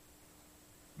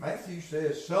 Matthew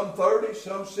says some 30,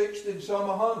 some 60, and some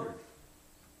 100.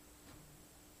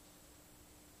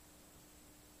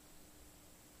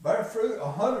 Bare fruit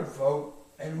 100-fold.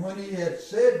 And when he had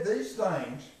said these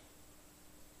things,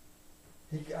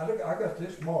 I got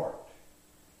this marked.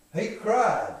 He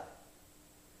cried,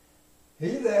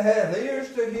 he that hath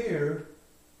ears to hear,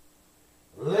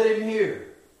 let him hear.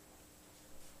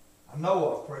 I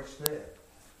know I've preached that.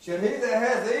 Said, he that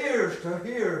hath ears to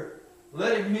hear,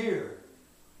 let him hear.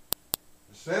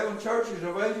 The 7 churches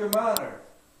of Asia Minor.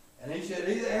 And he said,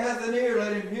 he that hath an ear,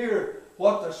 let him hear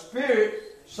what the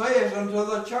Spirit says unto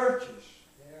the churches.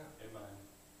 Yeah. Amen.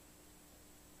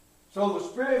 So the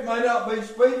Spirit may not be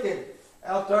speaking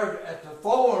out there at the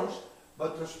thorns,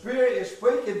 but the Spirit is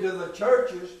speaking to the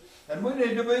churches, and we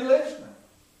need to be listening.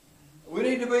 We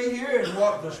need to be hearing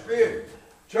what the Spirit.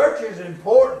 Church is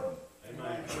important.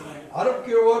 Amen. I don't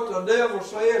care what the devil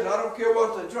says. I don't care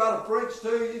what they try to preach to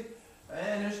you.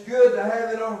 And it's good to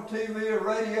have it on TV or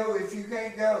radio if you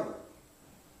can't go.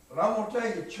 But I'm going to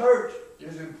tell you, church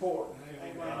is important.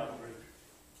 Amen.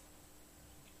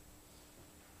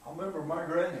 I remember my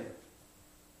granny.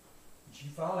 She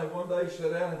finally one day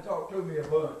sat down and talked to me a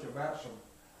bunch about some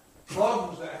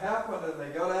problems that happened and they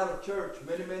got out of church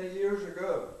many, many years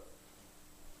ago.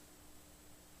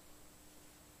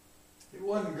 It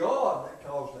wasn't God that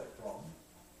caused that problem.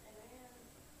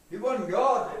 It wasn't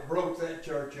God that broke that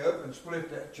church up and split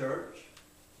that church.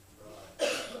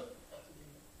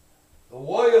 The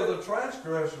way of the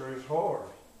transgressor is hard.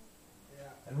 Yeah.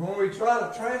 And when we try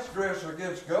to transgress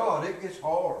against God, it gets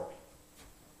hard.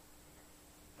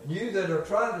 And you that are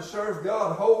trying to serve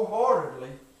God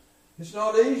wholeheartedly, it's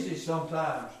not easy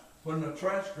sometimes when the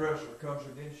transgressor comes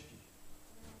against you.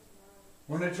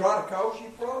 When they try to cause you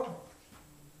problems.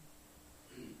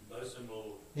 Bless him,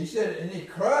 Lord. He said, and he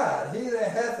cried, he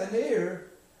that hath an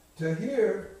ear to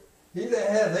hear, he that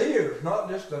hath ears, not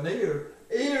just an ear,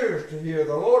 ears to hear.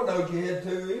 The Lord knows you had 2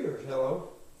 ears. Hello.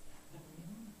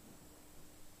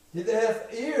 He that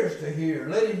hath ears to hear,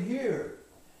 let him hear.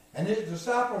 And his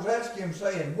disciples asked him,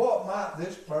 saying, what might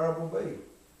this parable be?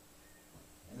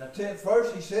 In the 10th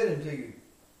verse he said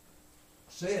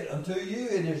unto you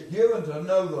it is given to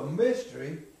know the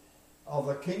mystery of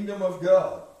the kingdom of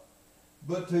God,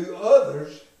 but to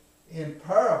others in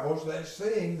parables, that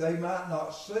seeing they might not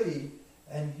see,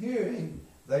 and hearing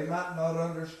they might not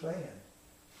understand.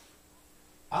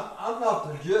 I'm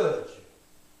not the judge,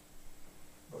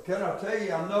 but can I tell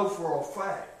you, I know for a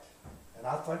fact, And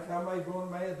I think I may go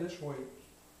mad this week.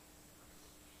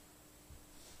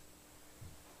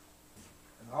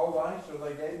 And all the answer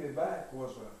they gave me back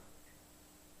was a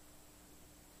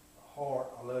heart,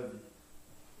 I love you.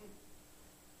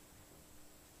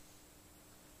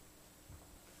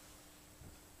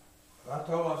 I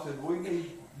told him, I said, we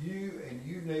need you and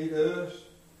you need us.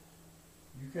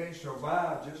 You can't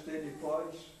survive just any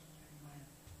place.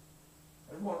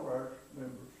 That's one of our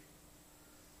members.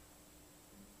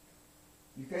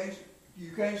 You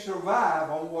can't survive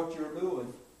on what you're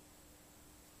doing.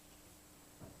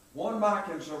 One might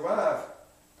can survive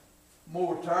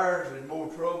more tires and more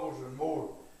troubles and more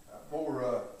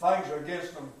things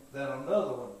against them than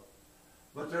another one.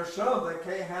 But there's some that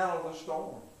can't handle the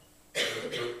storm.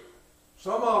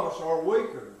 Some of us are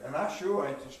weaker, and I sure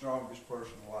ain't the strongest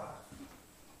person alive.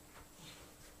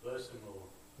 Bless him, Lord.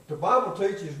 But the Bible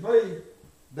teaches me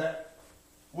that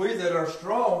we that are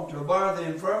strong to bear the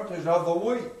infirmities of the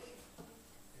weak.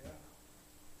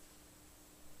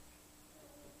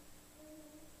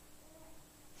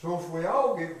 So if we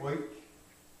all get weak,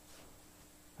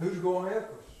 who's going to help us?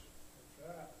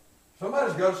 That's right.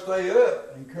 Somebody's got to stay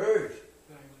up, encouraged.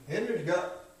 Henry's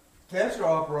got cancer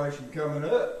operation coming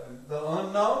up, and the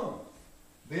unknown,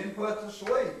 being put to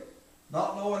sleep,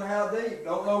 not knowing how deep,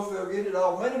 don't know if he'll get it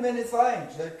all. Many, many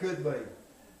things that could be.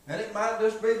 And it might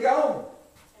just be gone.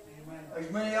 Amen.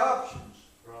 There's many options.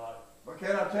 Right. But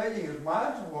can I tell you, his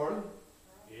mind's worried.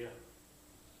 Yeah.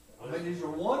 I mean, he's a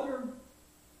wonder.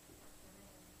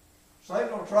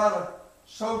 Satan will try to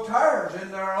sow tares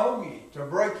in there on you to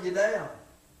break you down.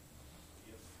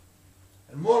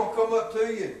 And one will come up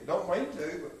to you, don't mean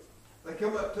to, but they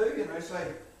come up to you and they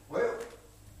say, well,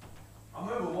 I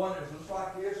remember one that was just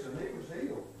like this and he was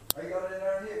healed. They got in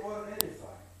there and it wasn't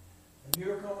anything. And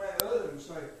here come that other and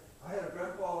say, I had a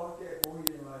grandpa like that, boy, he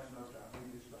didn't last no time,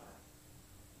 he just died.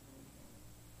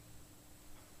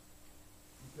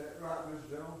 Is that right, Ms.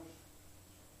 Jones?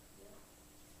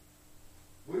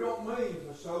 We don't mean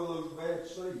to sow those bad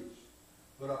seeds,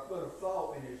 but I put a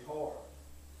thought in his heart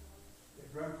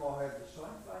that Grandpa had the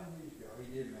same thing he's got.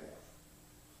 He didn't have.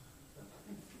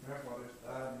 Grandpa just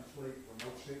died in his sleep for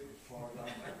no sickness as far as I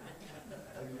know.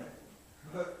 Amen.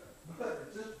 But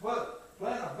it's just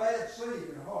plant a bad seed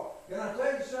in the heart. Can I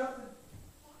tell you something?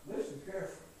 Listen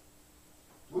carefully.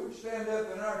 We can stand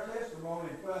up in our testimony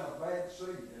and plant a bad seed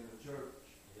in the church.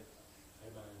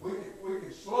 We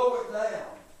can slow it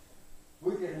down.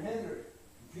 We can hinder it.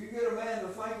 If you get a man to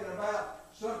thinking about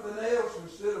something else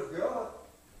instead of God,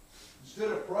 instead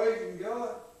of praising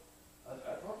God,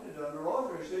 I thought they done the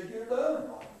Lord. He said, you're done.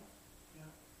 Yeah.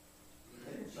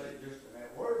 They didn't say it just in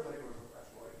that word, but that's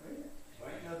what it meant. There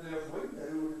ain't nothing else we can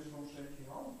do. We're just going to send you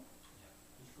home.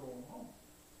 Just go home.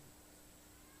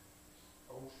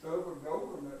 Old stubborn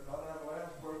Golden, that's not out of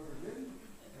Louisburg, Virginia.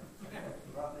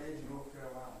 Right on the edge of North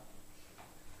Carolina.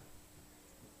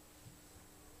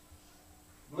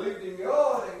 Believed in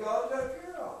God, and God took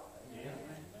care of it.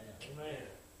 Amen.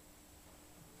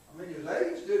 I mean, his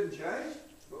age didn't change,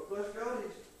 but bless God,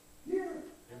 he's here.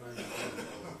 Amen.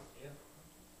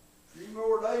 A few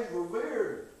more days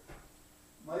revered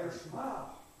made her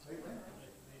smile. Amen.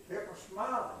 Kept her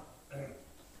smiling.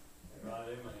 Right,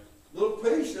 amen. Little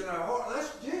peace in our heart.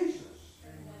 That's Jesus.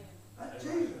 That's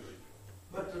Jesus.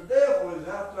 But the devil is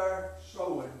out there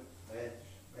sowing bad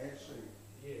seed.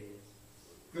 Yes.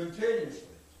 Continuously.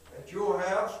 At your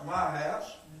house, my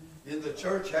house, in the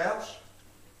church house.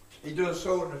 He does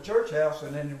so in the church house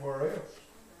and anywhere else.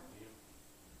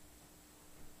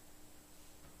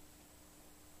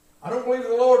 I don't believe the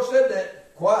Lord said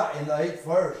that quite in the 8th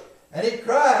verse. And he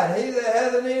cried, he that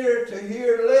hath an ear to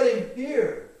hear, let him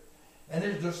hear. And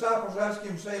his disciples asked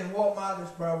him, saying, what might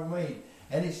this parable mean?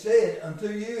 And he said, unto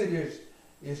you it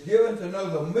is given to know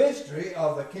the mystery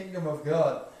of the kingdom of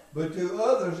God. But to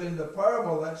others in the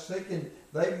parable that seeking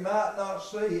they might not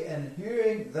see, and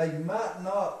hearing they might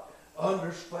not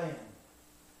understand.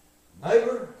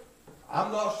 Neighbor,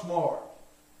 I'm not smart.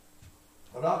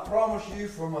 But I promise you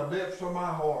from the depths of my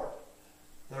heart,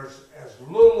 there's as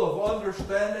little of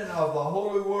understanding of the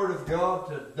Holy Word of God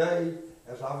today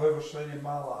as I've ever seen in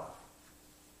my life.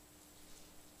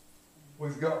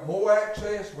 We've got more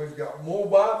access, we've got more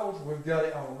Bibles, we've got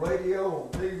it on radio, on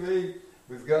TV,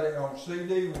 we've got it on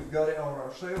CD, we've got it on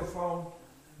our cell phone,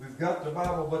 we've got the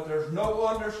Bible, but there's no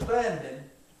understanding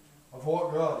of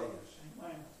what God is.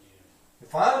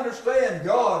 If I understand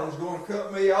God is going to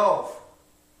cut me off,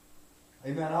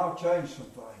 amen, I'll change some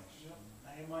things.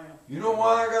 Amen. You know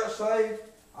why I got saved?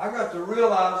 I got to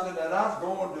realizing that I was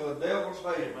going to a devil's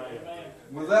hell. Amen.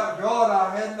 Without God,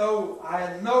 I had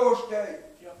no escape.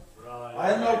 Right. I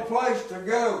had no place to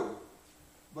go.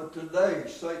 But today,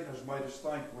 Satan has made us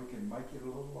think we can make it a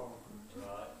little longer.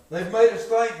 Right. They've made us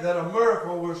think that a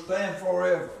miracle will stand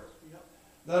forever.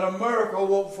 That a miracle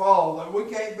won't fall. That we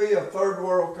can't be a third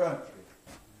world country.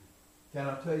 Can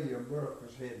I tell you, a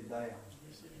miracle's heading down?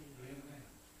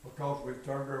 Because we've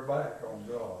turned our back on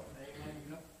God.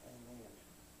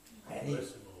 And he,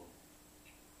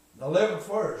 the 11th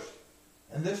verse.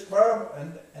 And this parable,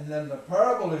 and then the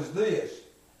parable is this.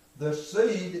 The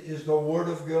seed is the word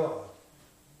of God.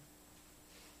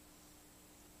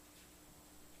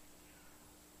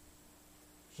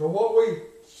 So what we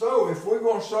sow, if we're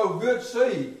going to sow good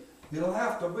seed, it'll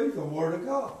have to be the word of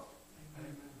God.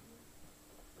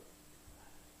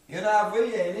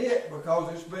 NIV ain't it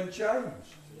because it's been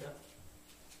changed.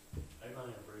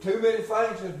 Amen, preacher. Too many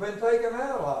things has been taken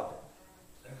out of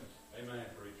it. Amen,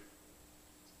 preacher.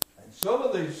 And some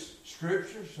of these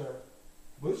scriptures,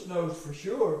 Butch knows for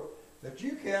sure that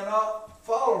you cannot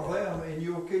follow them in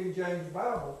your King James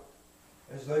Bible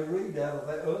as they read out of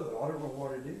that other. I don't know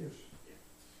what it is.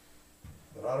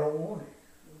 But I don't want it.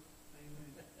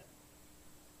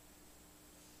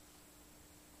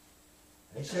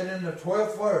 He said in the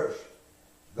 12th verse,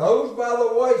 those by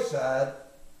the wayside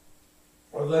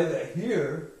are they that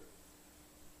hear,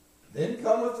 then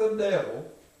cometh the devil,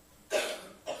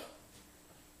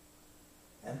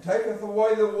 and taketh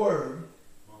away the word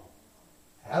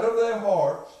out of their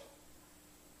hearts,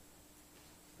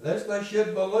 lest they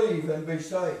should believe and be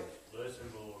saved. Listen,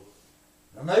 Lord.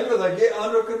 Now maybe they get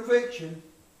under conviction.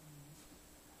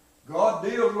 God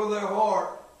deals with their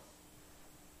heart.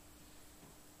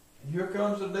 And here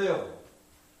comes the devil.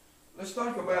 Let's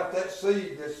think about that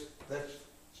seed that's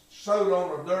sowed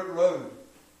on a dirt road.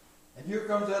 And here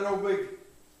comes that old big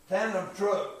tandem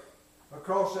truck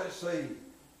across that seed.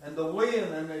 And the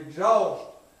wind and the exhaust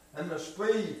and the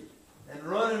speed and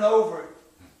running over it.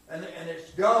 And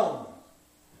it's gone.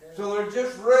 So they're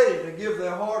just ready to give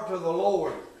their heart to the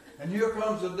Lord. And here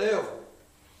comes the devil.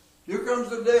 Here comes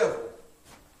the devil.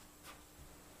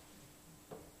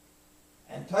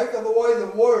 And taketh away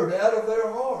the word out of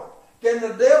their heart. Can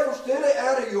the devil steal it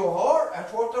out of your heart?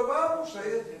 That's what the Bible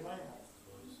says.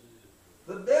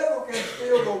 The devil can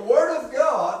steal the word of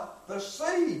God, the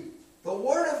seed, the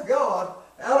word of God,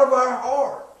 out of our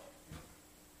heart.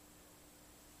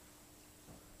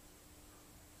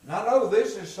 And I know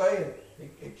this is saying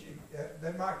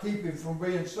they might keep him from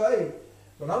being saved.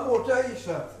 But I'm going to tell you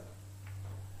something.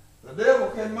 The devil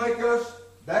can make us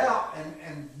doubt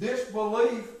and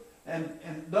disbelief and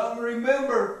doesn't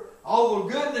remember all the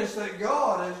goodness that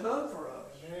God has done for us.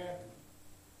 Yeah.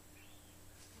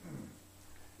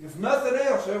 If nothing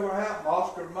else ever happened,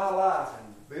 Oscar, in my life,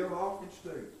 and Bill Hawkins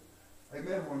too,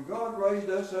 amen, when God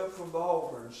raised us up from the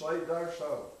altar and saved our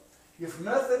soul, if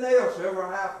nothing else ever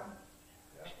happened,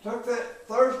 took that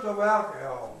thirst of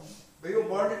alcohol, Bill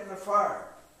burned it in the fire.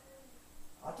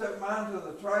 I took mine to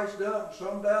the trash dump,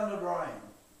 some down the drain.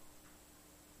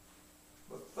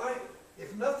 But think,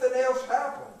 if nothing else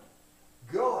happened,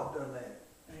 God done that.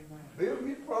 Amen. Bill,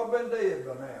 you'd probably been dead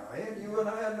by now. And you and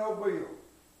I had no Bill.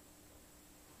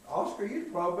 Oscar,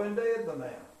 you'd probably been dead by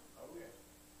now. Oh,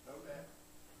 yeah. No doubt.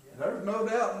 There's no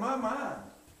doubt in my mind.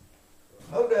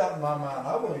 No doubt in my mind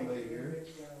I wouldn't be here.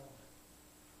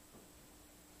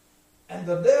 And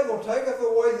the devil taketh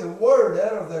away the word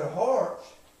out of their hearts,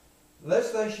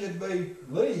 lest they should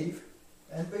believe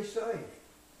and be saved.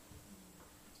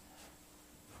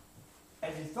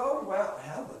 Have you thought about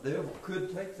how the devil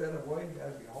could take that away out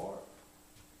of your heart?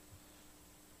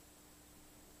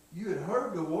 You had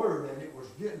heard the word and it was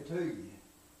getting to you.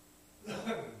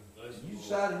 You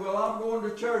decided, well, I'm going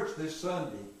to church this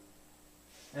Sunday.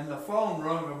 And the phone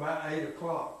rung about 8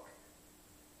 o'clock.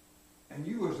 And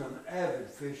you was an avid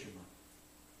fisherman.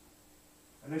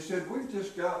 And they said, we've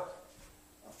just got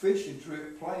a fishing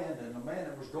trip planned and the man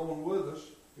that was going with us,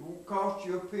 it won't cost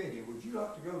you a penny. Would you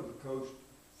like to go to the coast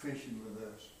fishing with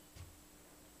us?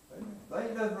 There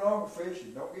ain't nothing wrong with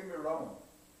fishing. Don't get me wrong.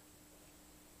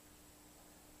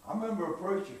 I remember a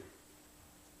preacher.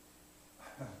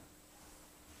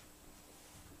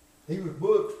 He was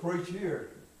booked to preach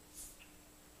here.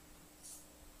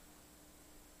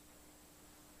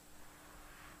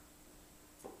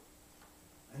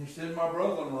 And he said, my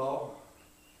brother-in-law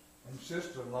and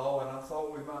sister-in-law, and I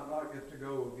thought we might not get to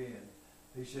go again.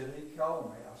 He said, he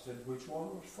called me. I said, which one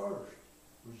was first?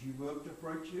 Was you booked to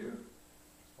preach here?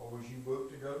 Or was you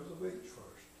booked to go to the beach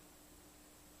first?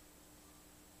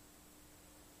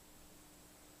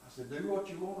 I said, do what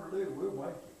you want to do. We'll make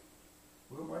it.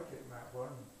 We'll make it, Mount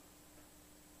Vernon.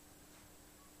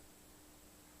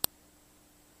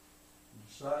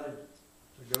 Decided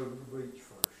to go to the beach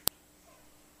first.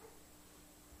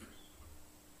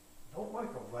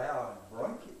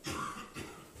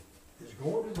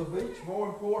 the beach more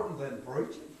important than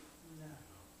preaching?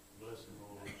 Bless him,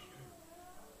 Lord.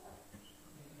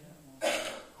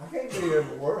 I can't be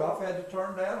everywhere. I've had to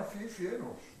turn down a few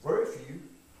funerals. Very few.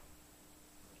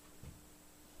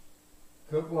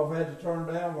 A couple I've had to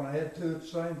turn down when I had two at the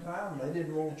same time. They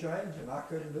didn't want to change and I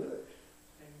couldn't do it.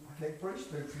 I can't preach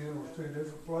two funerals, two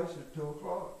different places at 2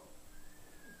 o'clock.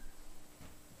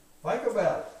 Think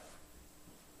about it.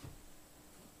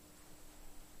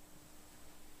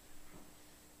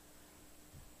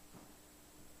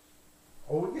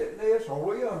 Are we getting this? Are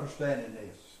we understanding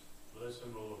this? Bless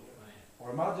him, Lord.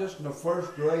 Or am I just in the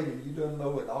first grade and you don't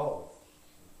know it all?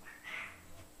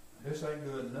 This ain't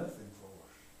doing nothing for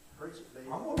us. Preach it,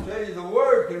 Lee. I'm going to tell you, the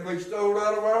word can be stole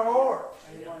out of our hearts.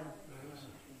 Amen.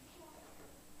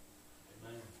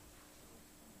 Amen.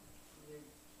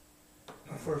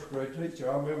 My first grade teacher,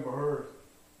 I remember her.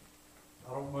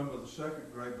 I don't remember the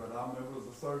second grade, but I remember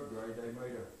the third grade.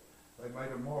 They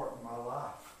made a mark in my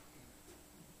life.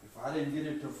 If I didn't get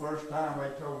it the first time, they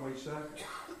told me second.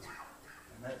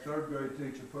 And that third grade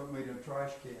teacher put me in a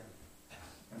trash can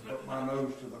and put my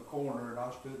nose to the corner, and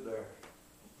I stood there,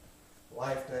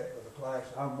 laughed at with the class.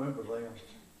 I remember them.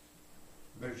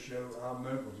 Miss Show, I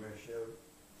remember Miss Show.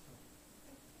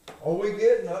 Are we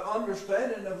getting an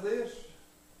understanding of this?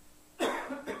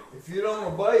 If you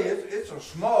don't obey, it's a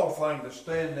small thing to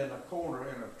stand in a corner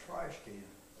in a trash can.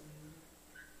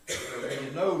 And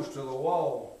your nose to the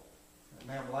wall, and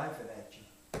them laughing at you.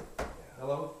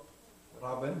 Hello? But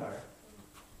I've been there.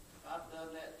 I've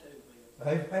done that too,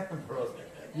 Bill. Amen, brother.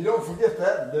 You don't forget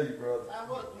that, do you, brother? I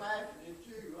wasn't laughing at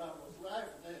you, I was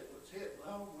laughing at it was hitting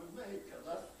home with me, because I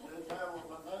stood there with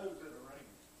my nose in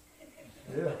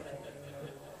a ring.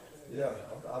 Yeah. Yeah,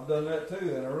 I've done that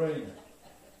too in a ring.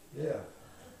 Yeah.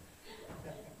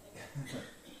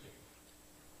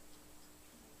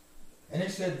 And he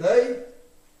said, they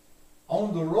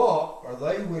on the rock are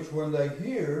they which when they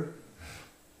hear,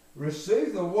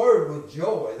 receive the word with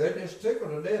joy. They're just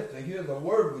tickled to death to hear the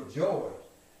word with joy.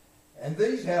 And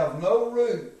these have no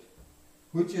root,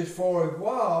 which is for a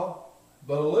while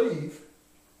believe,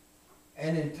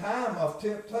 and in time of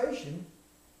temptation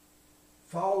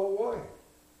fall away.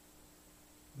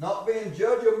 Not being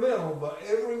judgmental, but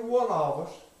every one of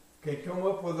us can come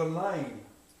up with a name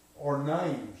or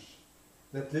names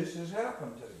that this has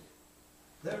happened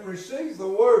to. That receive the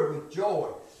word with joy.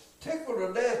 Tickled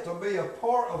to death to be a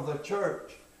part of the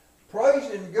church.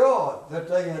 Praising God that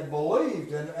they had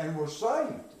believed and were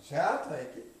saved. That's how I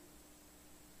take it.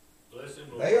 Bless him,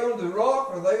 Lord. They on the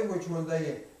rock are they which when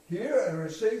they hear and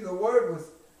receive the word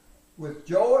with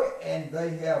joy, and they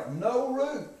have no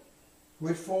root,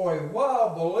 which for a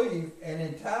while believe, and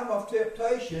in time of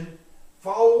temptation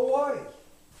fall away.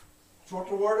 That's what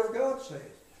the Word of God says.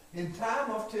 In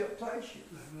time of temptation.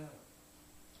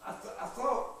 I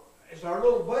thought, as our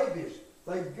little babies,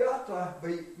 they've got to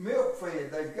be milk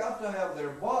fed. They've got to have their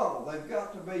bottle. They've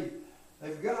got to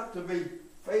be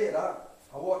fed.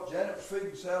 I watched Janet was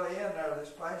feeding Sally Ann there this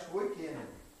past weekend,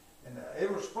 and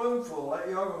every spoonful, that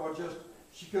young one was just,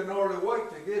 she couldn't hardly wait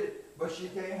to get it, but she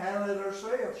can't handle it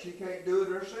herself. She can't do it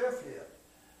herself yet.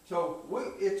 So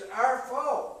it's our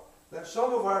fault that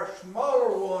some of our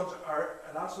smaller ones are,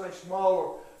 and I say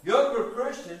smaller, younger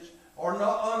Christians are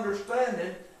not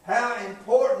understanding how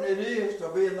important it is to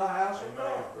be in the house of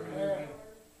God. Amen.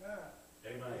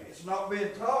 It's not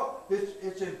being taught.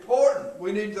 It's important.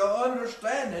 We need to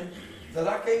understanding that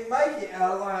I can't make it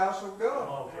out of the house of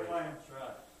God.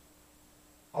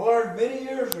 I learned many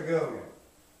years ago,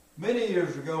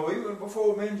 even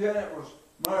before me and Janet was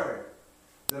married,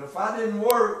 that if I didn't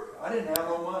work, I didn't have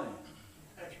no money.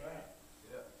 That's right.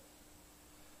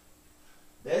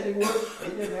 Daddy worked, he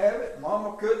didn't have it.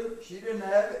 Mama couldn't, she didn't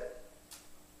have it.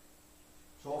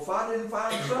 So if I didn't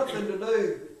find something to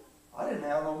do, I didn't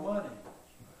have no money.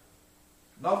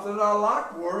 Not that I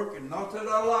like work, and not that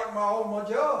I like all my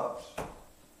jobs,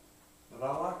 but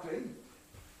I like to eat.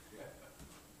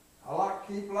 I like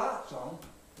to keep lights on.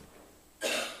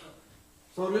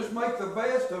 So just make the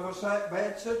best of a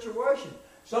bad situation.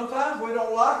 Sometimes we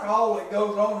don't like all that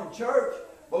goes on in church,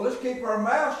 but let's keep our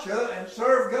mouth shut and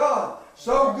serve God.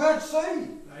 Sow good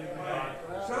seed. Amen.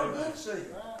 Sow good seed.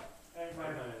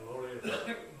 Amen. Lord.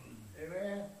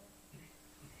 Amen.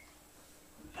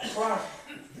 That's why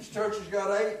this church has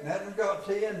got 8, and that one's got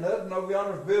 10, nothing over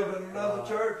yonder's building another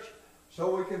church,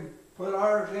 so we can put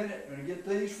ours in it and get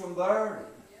these from there.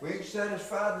 We ain't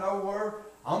satisfied nowhere.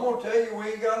 I'm going to tell you,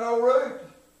 we ain't got no root.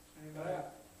 Amen.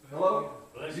 Hello?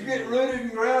 Bless You him, get Lord. rooted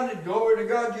and grounded, glory to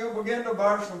God, you'll begin to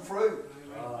bear some fruit.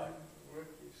 Amen. Work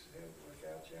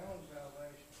out your own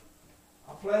salvation.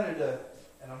 I planted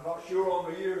and I'm not sure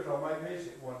on the years, I may miss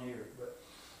it one year, but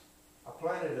I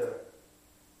planted a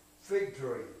fig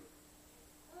tree.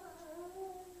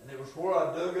 And it was where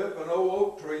I dug up an old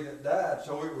oak tree that died,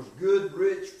 so it was good,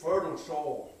 rich, fertile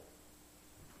soil.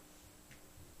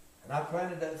 And I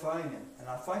planted that thing, and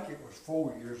I think it was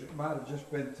 4 years. It might have just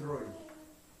been 3.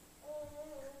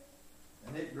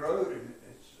 And it grew, and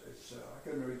it's I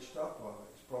couldn't reach the top of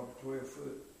it. It's probably 12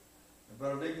 foot.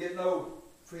 But I didn't get no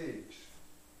figs.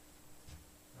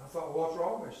 And I thought, what's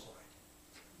wrong with this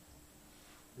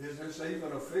thing? Is this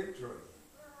even a fig tree?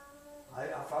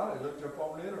 I finally looked up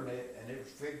on the internet, and it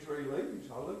was fig tree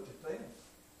leaves. I looked at them.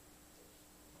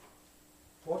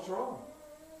 What's wrong?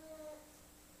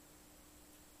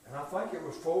 And I think it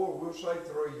was 4, we'll say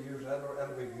 3 years.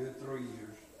 That'll be good, 3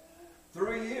 years.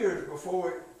 3 years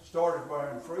before it started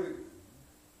bearing fruit.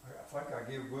 I think I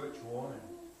gave Butch one, and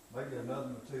maybe another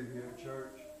one or 2 here at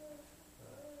church.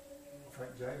 I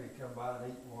think Jamie come by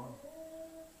and eat one.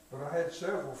 But I had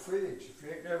several figs. If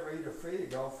you ain't never eat a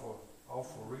fig off a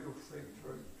real fig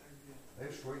tree,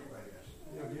 they're sweet babies.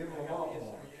 You'll give them a lot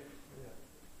more.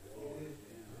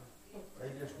 They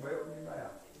just melt in your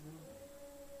mouth.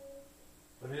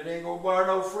 But it ain't gonna bear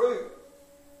no fruit.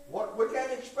 What we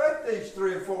can't expect these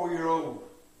 3 and 4 year olds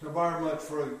to bear much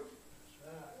fruit.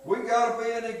 We gotta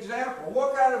be an example.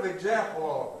 What kind of example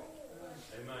are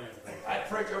we? Amen. That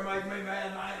preacher made me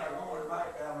mad, and I ain't going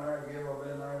back down there and give up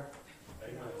in there.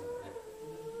 Amen.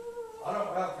 I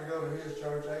don't have to go to his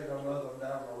church. Ain't no nothing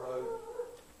down the road.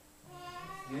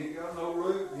 You ain't got no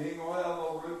root. You ain't gonna have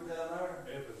no root down there.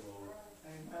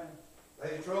 Amen.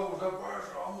 There's troubles up there,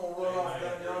 so I'm gonna run off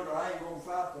down yonder. I ain't gonna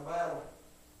fight the battle.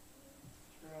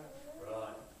 That's right.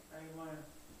 Right. Amen.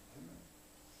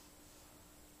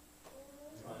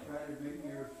 I planted me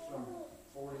here some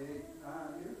 9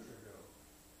 years ago.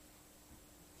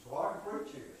 So I can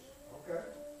preach this, okay?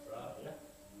 Right. Yeah.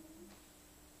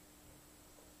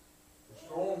 The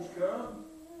storms come,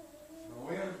 the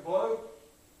winds blow.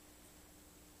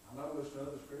 I know this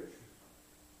other scripture.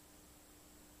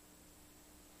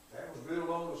 That was built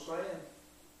on the sand,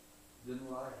 didn't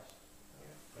last.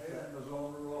 That was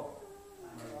on the rock.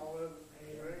 All of it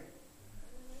is right.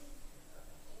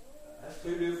 That's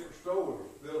 2 different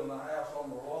stories, building a house on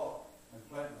the rock and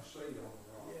planting a seed on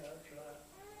the rock. Yeah, that's right.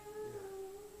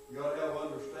 You gotta have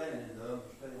understanding to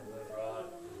understand that. Right.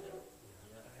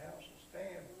 The house will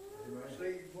stand. Amen.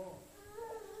 Seed won't.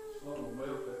 Sun will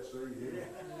melt that seed.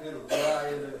 It'll dry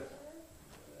it up.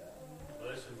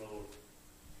 Bless him, Lord.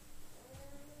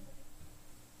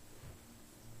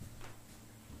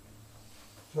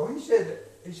 So he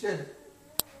said,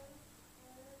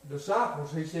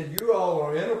 disciples, he said, you all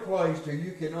are in a place till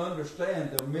you can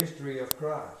understand the mystery of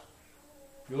Christ.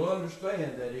 You'll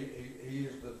understand that he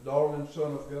is the darling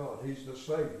Son of God. He's the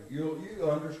Savior. You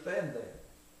understand that.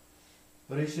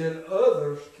 But he said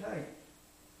others can't.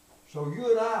 So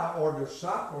you and I are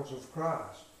disciples of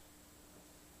Christ.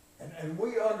 And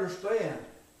we understand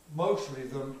mostly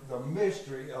the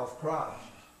mystery of Christ.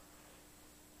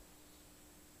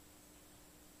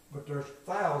 But there's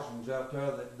thousands out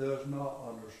there that does not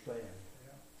understand.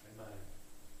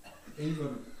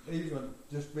 Amen. Even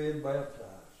just being baptized.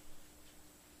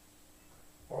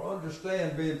 Or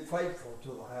understand being faithful to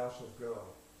the house of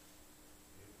God.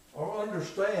 Or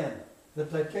understand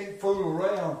that they can't fool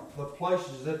around the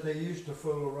places that they used to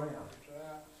fool around. That's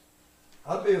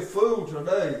right. I'd be a fool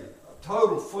today, a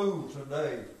total fool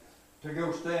today, to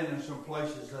go stand in some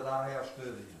places that I have stood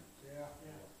in.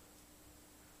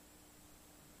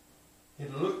 Yeah.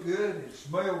 It'd look good, it'd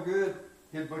smell good,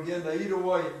 it'd begin to eat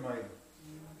away at me.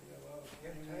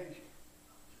 Temptation.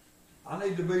 I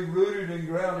need to be rooted and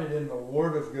grounded in the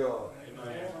Word of God.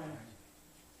 Amen.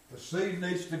 The seed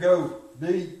needs to go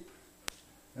deep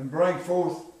and bring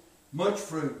forth much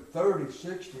fruit, 30,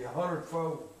 60,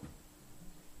 100-fold.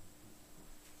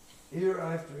 Year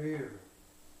after year.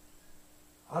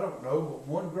 I don't know, but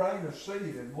 1 grain of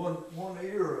seed and one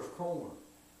ear of corn.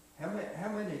 How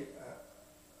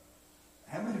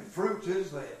many fruits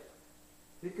is that?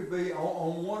 It could be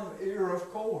on 1 ear of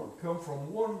corn, come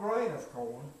from 1 grain of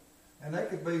corn, and they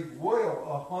could be well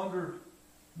 100,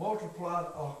 multiplied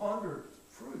 100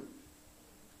 fruit.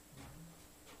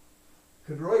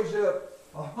 Could raise up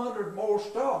 100 more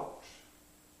stalks.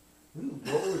 Ooh,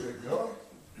 glory to God.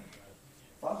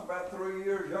 If I was about 3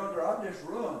 years younger, I'd just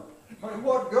run. I mean,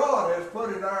 what God has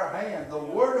put in our hand, the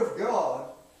Word of God,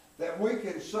 that we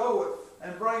can sow it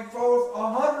and bring forth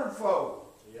 100-fold.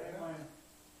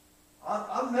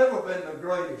 I've never been the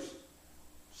greatest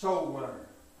soul winner.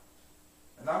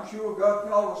 And I'm sure God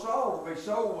called us all to be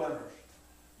soul winners.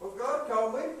 But God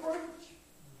called me to preach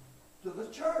to the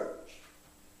church.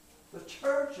 The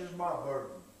church is my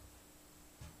burden.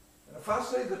 And if I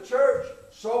see the church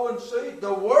sowing seed,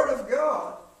 the Word of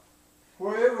God,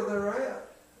 wherever they're at,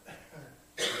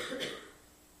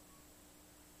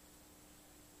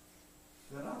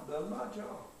 then I've done my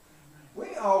job. We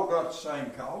ain't all got the same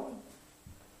calling.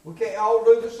 We can't all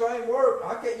do the same work.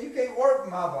 You can't work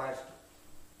in my basket.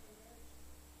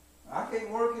 I can't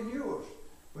work in yours.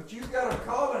 But you've got a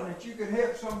calling that you can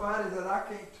help somebody that I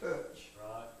can't touch.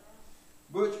 Right.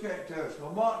 Butch can't touch.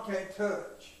 Lamont can't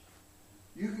touch.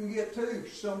 You can get to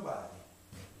somebody.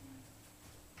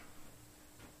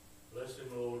 Bless him,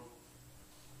 Lord.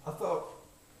 I thought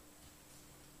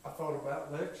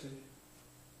about Lexi.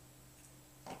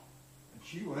 And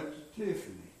she went to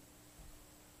Tiffany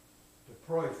to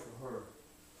pray for her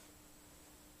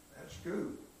at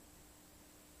school.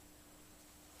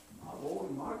 My Lord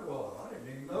and my God, I didn't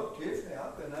even know Tiffany.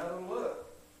 I've been out of luck.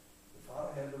 If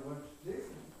I had to went to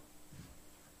Tiffany.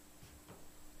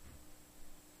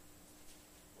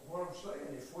 But what I'm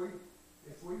saying, if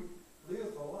we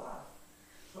live the life,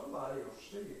 somebody will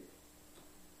see it.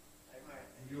 Amen.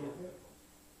 And you'll help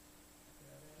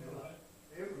them.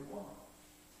 Every one of them.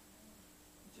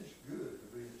 It's just good to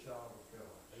be a child of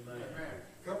God. Amen.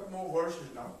 A couple more verses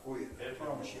and I'll quit. I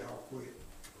promise you I'll quit.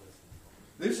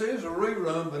 This is a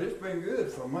rerun, but it's been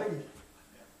good for me.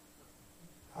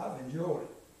 I've enjoyed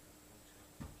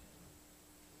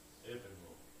it.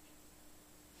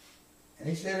 And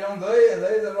he said, on they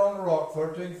that on the rock,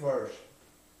 13th verse,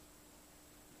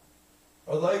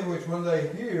 are they which when they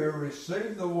hear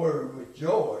receive the word with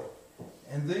joy,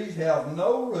 and these have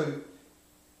no root.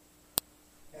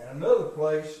 And another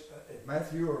place,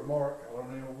 Matthew or Mark, I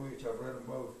don't know which, I've read them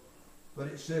both, but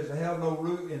it says they have no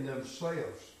root in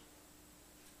themselves.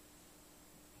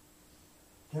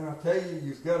 Can I tell you,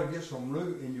 you've got to get some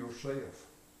root in yourself.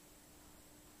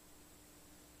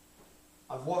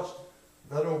 I've watched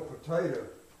that old potato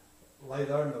lay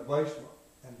there in the basement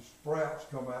and sprouts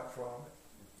come out from it.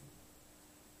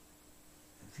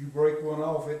 If you break one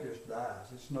off, it just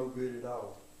dies. It's no good at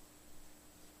all.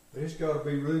 But it's got to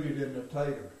be rooted in the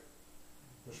tater.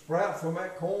 The sprout from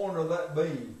that corn or that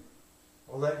bean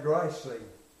or that grass seed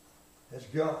has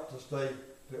got to stay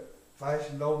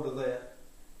fastened onto that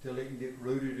till it can get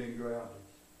rooted and grounded.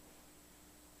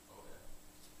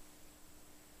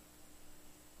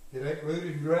 It ain't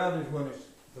rooted and grounded when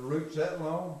the root's that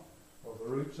long, or the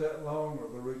root's that long, or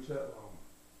the root's that long.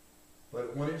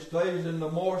 But when it stays in the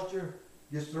moisture,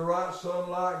 gets the right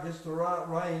sunlight, gets the right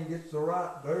rain, gets the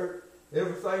right dirt,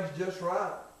 everything's just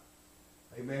right.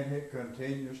 Amen. It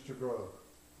continues to grow.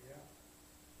 Yeah.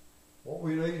 What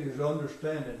we need is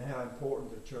understanding how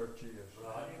important the church is.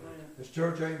 Right. This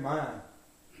church ain't mine.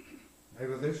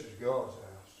 Maybe this is God's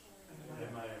house.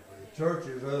 Amen. The church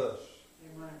is us.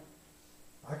 Amen.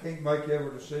 I can't make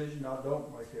every decision. I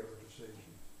don't make every decision.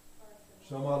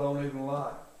 Some I don't even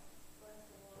like.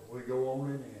 But we go on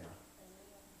anyhow.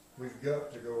 We've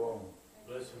got to go on.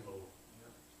 Bless him, Lord.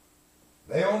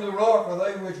 They on the rock are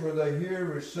they which when they hear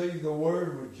receive the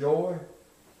word with joy,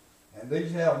 and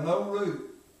these have no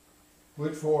root,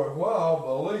 which for a while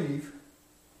believe,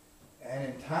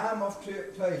 and in time of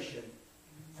temptation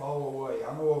fall away.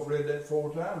 I know I've read that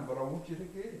 4 times, but I want you to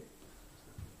get it.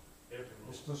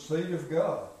 It's the seed of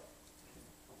God.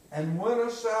 And went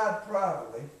aside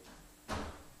privately.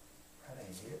 That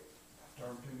ain't it. I've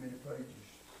turned too many pages.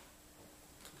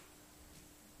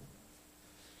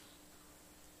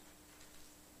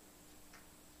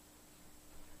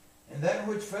 And that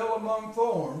which fell among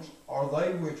thorns are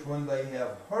they which when they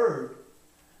have heard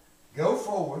go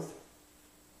forth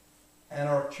and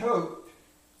are choked,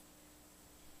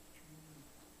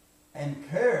 and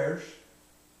cares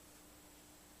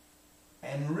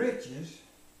and riches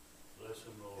Bless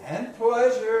him, Lord. and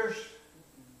pleasures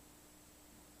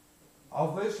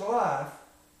of this life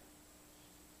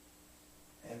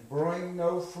and bring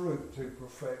no fruit to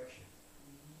perfection.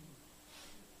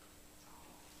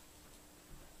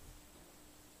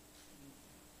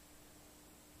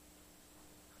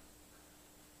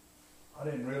 I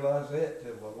didn't realize that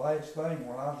till the last thing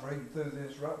when I was reading through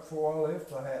this right before I left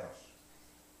the house.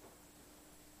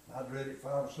 I'd read it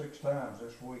 5 or 6 times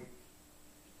this week.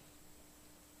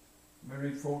 Let me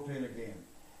read 14 again.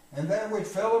 And that which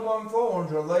fell among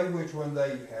thorns are they which when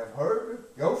they have heard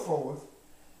go forth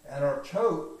and are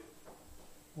choked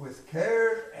with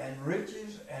cares and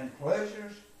riches and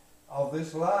pleasures of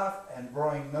this life and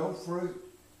bring no fruit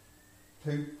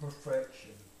to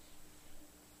perfection.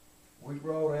 We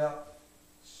brought out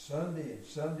Sunday and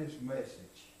Sunday's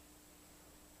message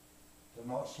to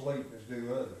not sleep as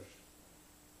do others.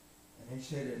 And he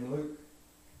said in Luke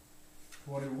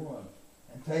 21,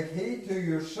 and take heed to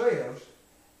yourselves,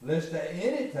 lest at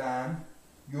any time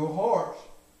your hearts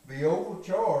be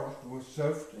overcharged with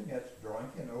surfeiting, that's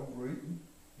drinking, overeating,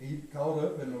 caught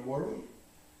up in the world,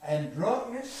 and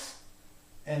drunkenness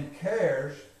and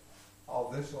cares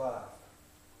of this life.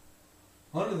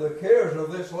 Under the cares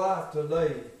of this life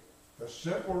today, the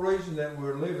simple reason that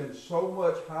we're living so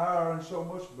much higher and so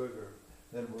much bigger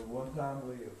than we one time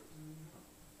lived.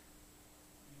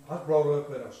 I was brought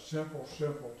up in a simple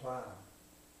time,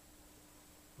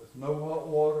 with no hot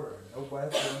water and no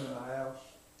bathroom in the house.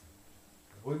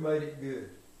 We made it good.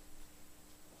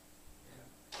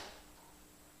 As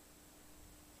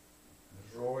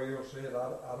Roy Hill said,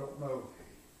 I don't know,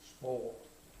 spoiled.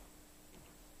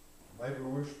 Maybe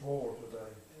we're spoiled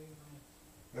today.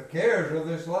 The cares of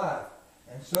this life.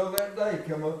 And so that day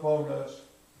come upon us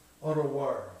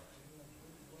unaware.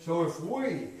 So if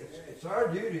it's our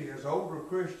duty as older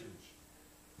Christians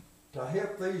to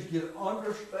help these get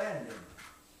understanding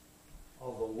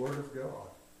of the Word of God.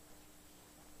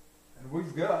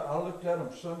 And I looked at them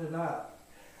Sunday night,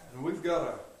 and we've got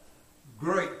a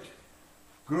great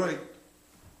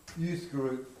youth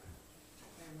group.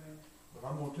 Amen. But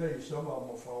I'm going to tell you, some of them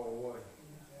will fall away.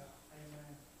 Yeah.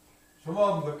 Amen. Some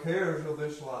of them, the cares of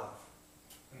this life.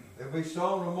 They'll be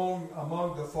sown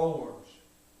among the thorns.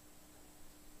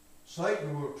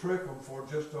 Satan will trick them for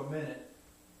just a minute.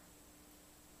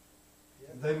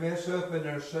 And they mess up in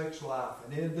their sex life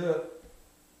and end up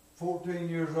 14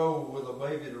 years old with a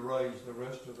baby to raise the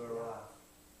rest of their life.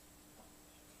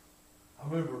 I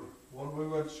remember one we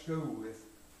went to school with,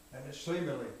 and it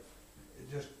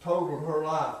just totaled her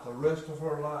life. The rest of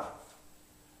her life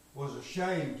was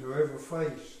ashamed to ever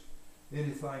face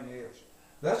anything else.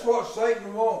 That's what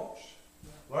Satan wants.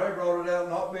 Larry brought it out,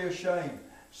 not be ashamed.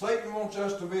 Satan wants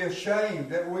us to be ashamed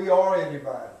that we are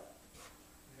anybody.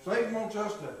 Satan wants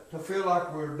us to feel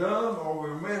like we're dumb, or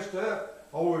we're messed up,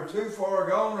 or we're too far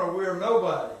gone, or we're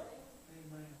nobody.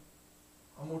 Amen.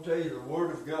 I'm going to tell you, the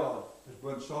Word of God has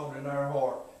been sown in our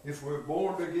heart. If we're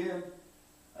born again,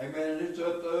 amen, it's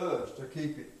up to us to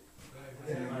keep it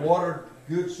in watered,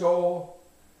 good soil,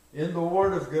 in the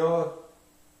Word of God.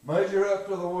 Measure up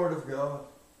to the Word of God.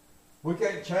 We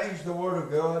can't change the Word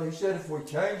of God. He said if we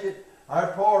change it,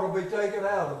 our part will be taken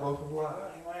out of the book of life.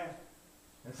 Amen.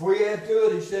 If we add to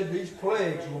it, he said these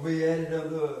plagues will be added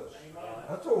unto us. Amen.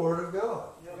 That's the Word of God.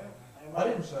 Yeah. I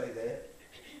didn't say that.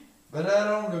 But that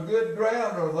on the good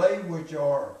ground are they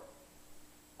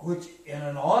which in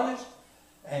an honest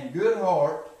and good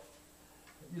heart,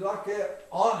 you like that?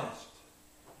 Honest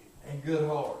and good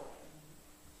heart.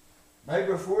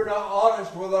 Maybe if we're not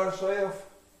honest with ourselves,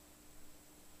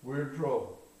 we're in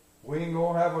trouble. We ain't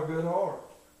going to have a good heart.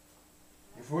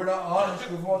 If we're not honest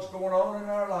with what's going on in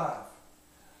our life,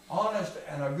 honest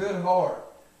and a good heart,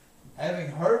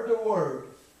 having heard the Word,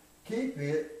 keep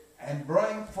it and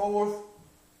bring forth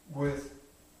with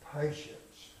patience.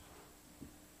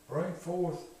 Bring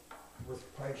forth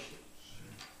with patience.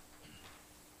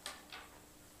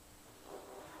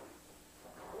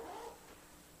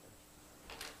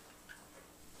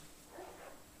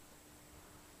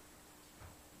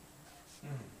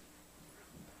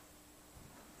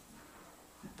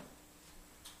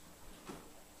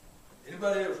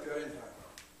 Anybody else got anything?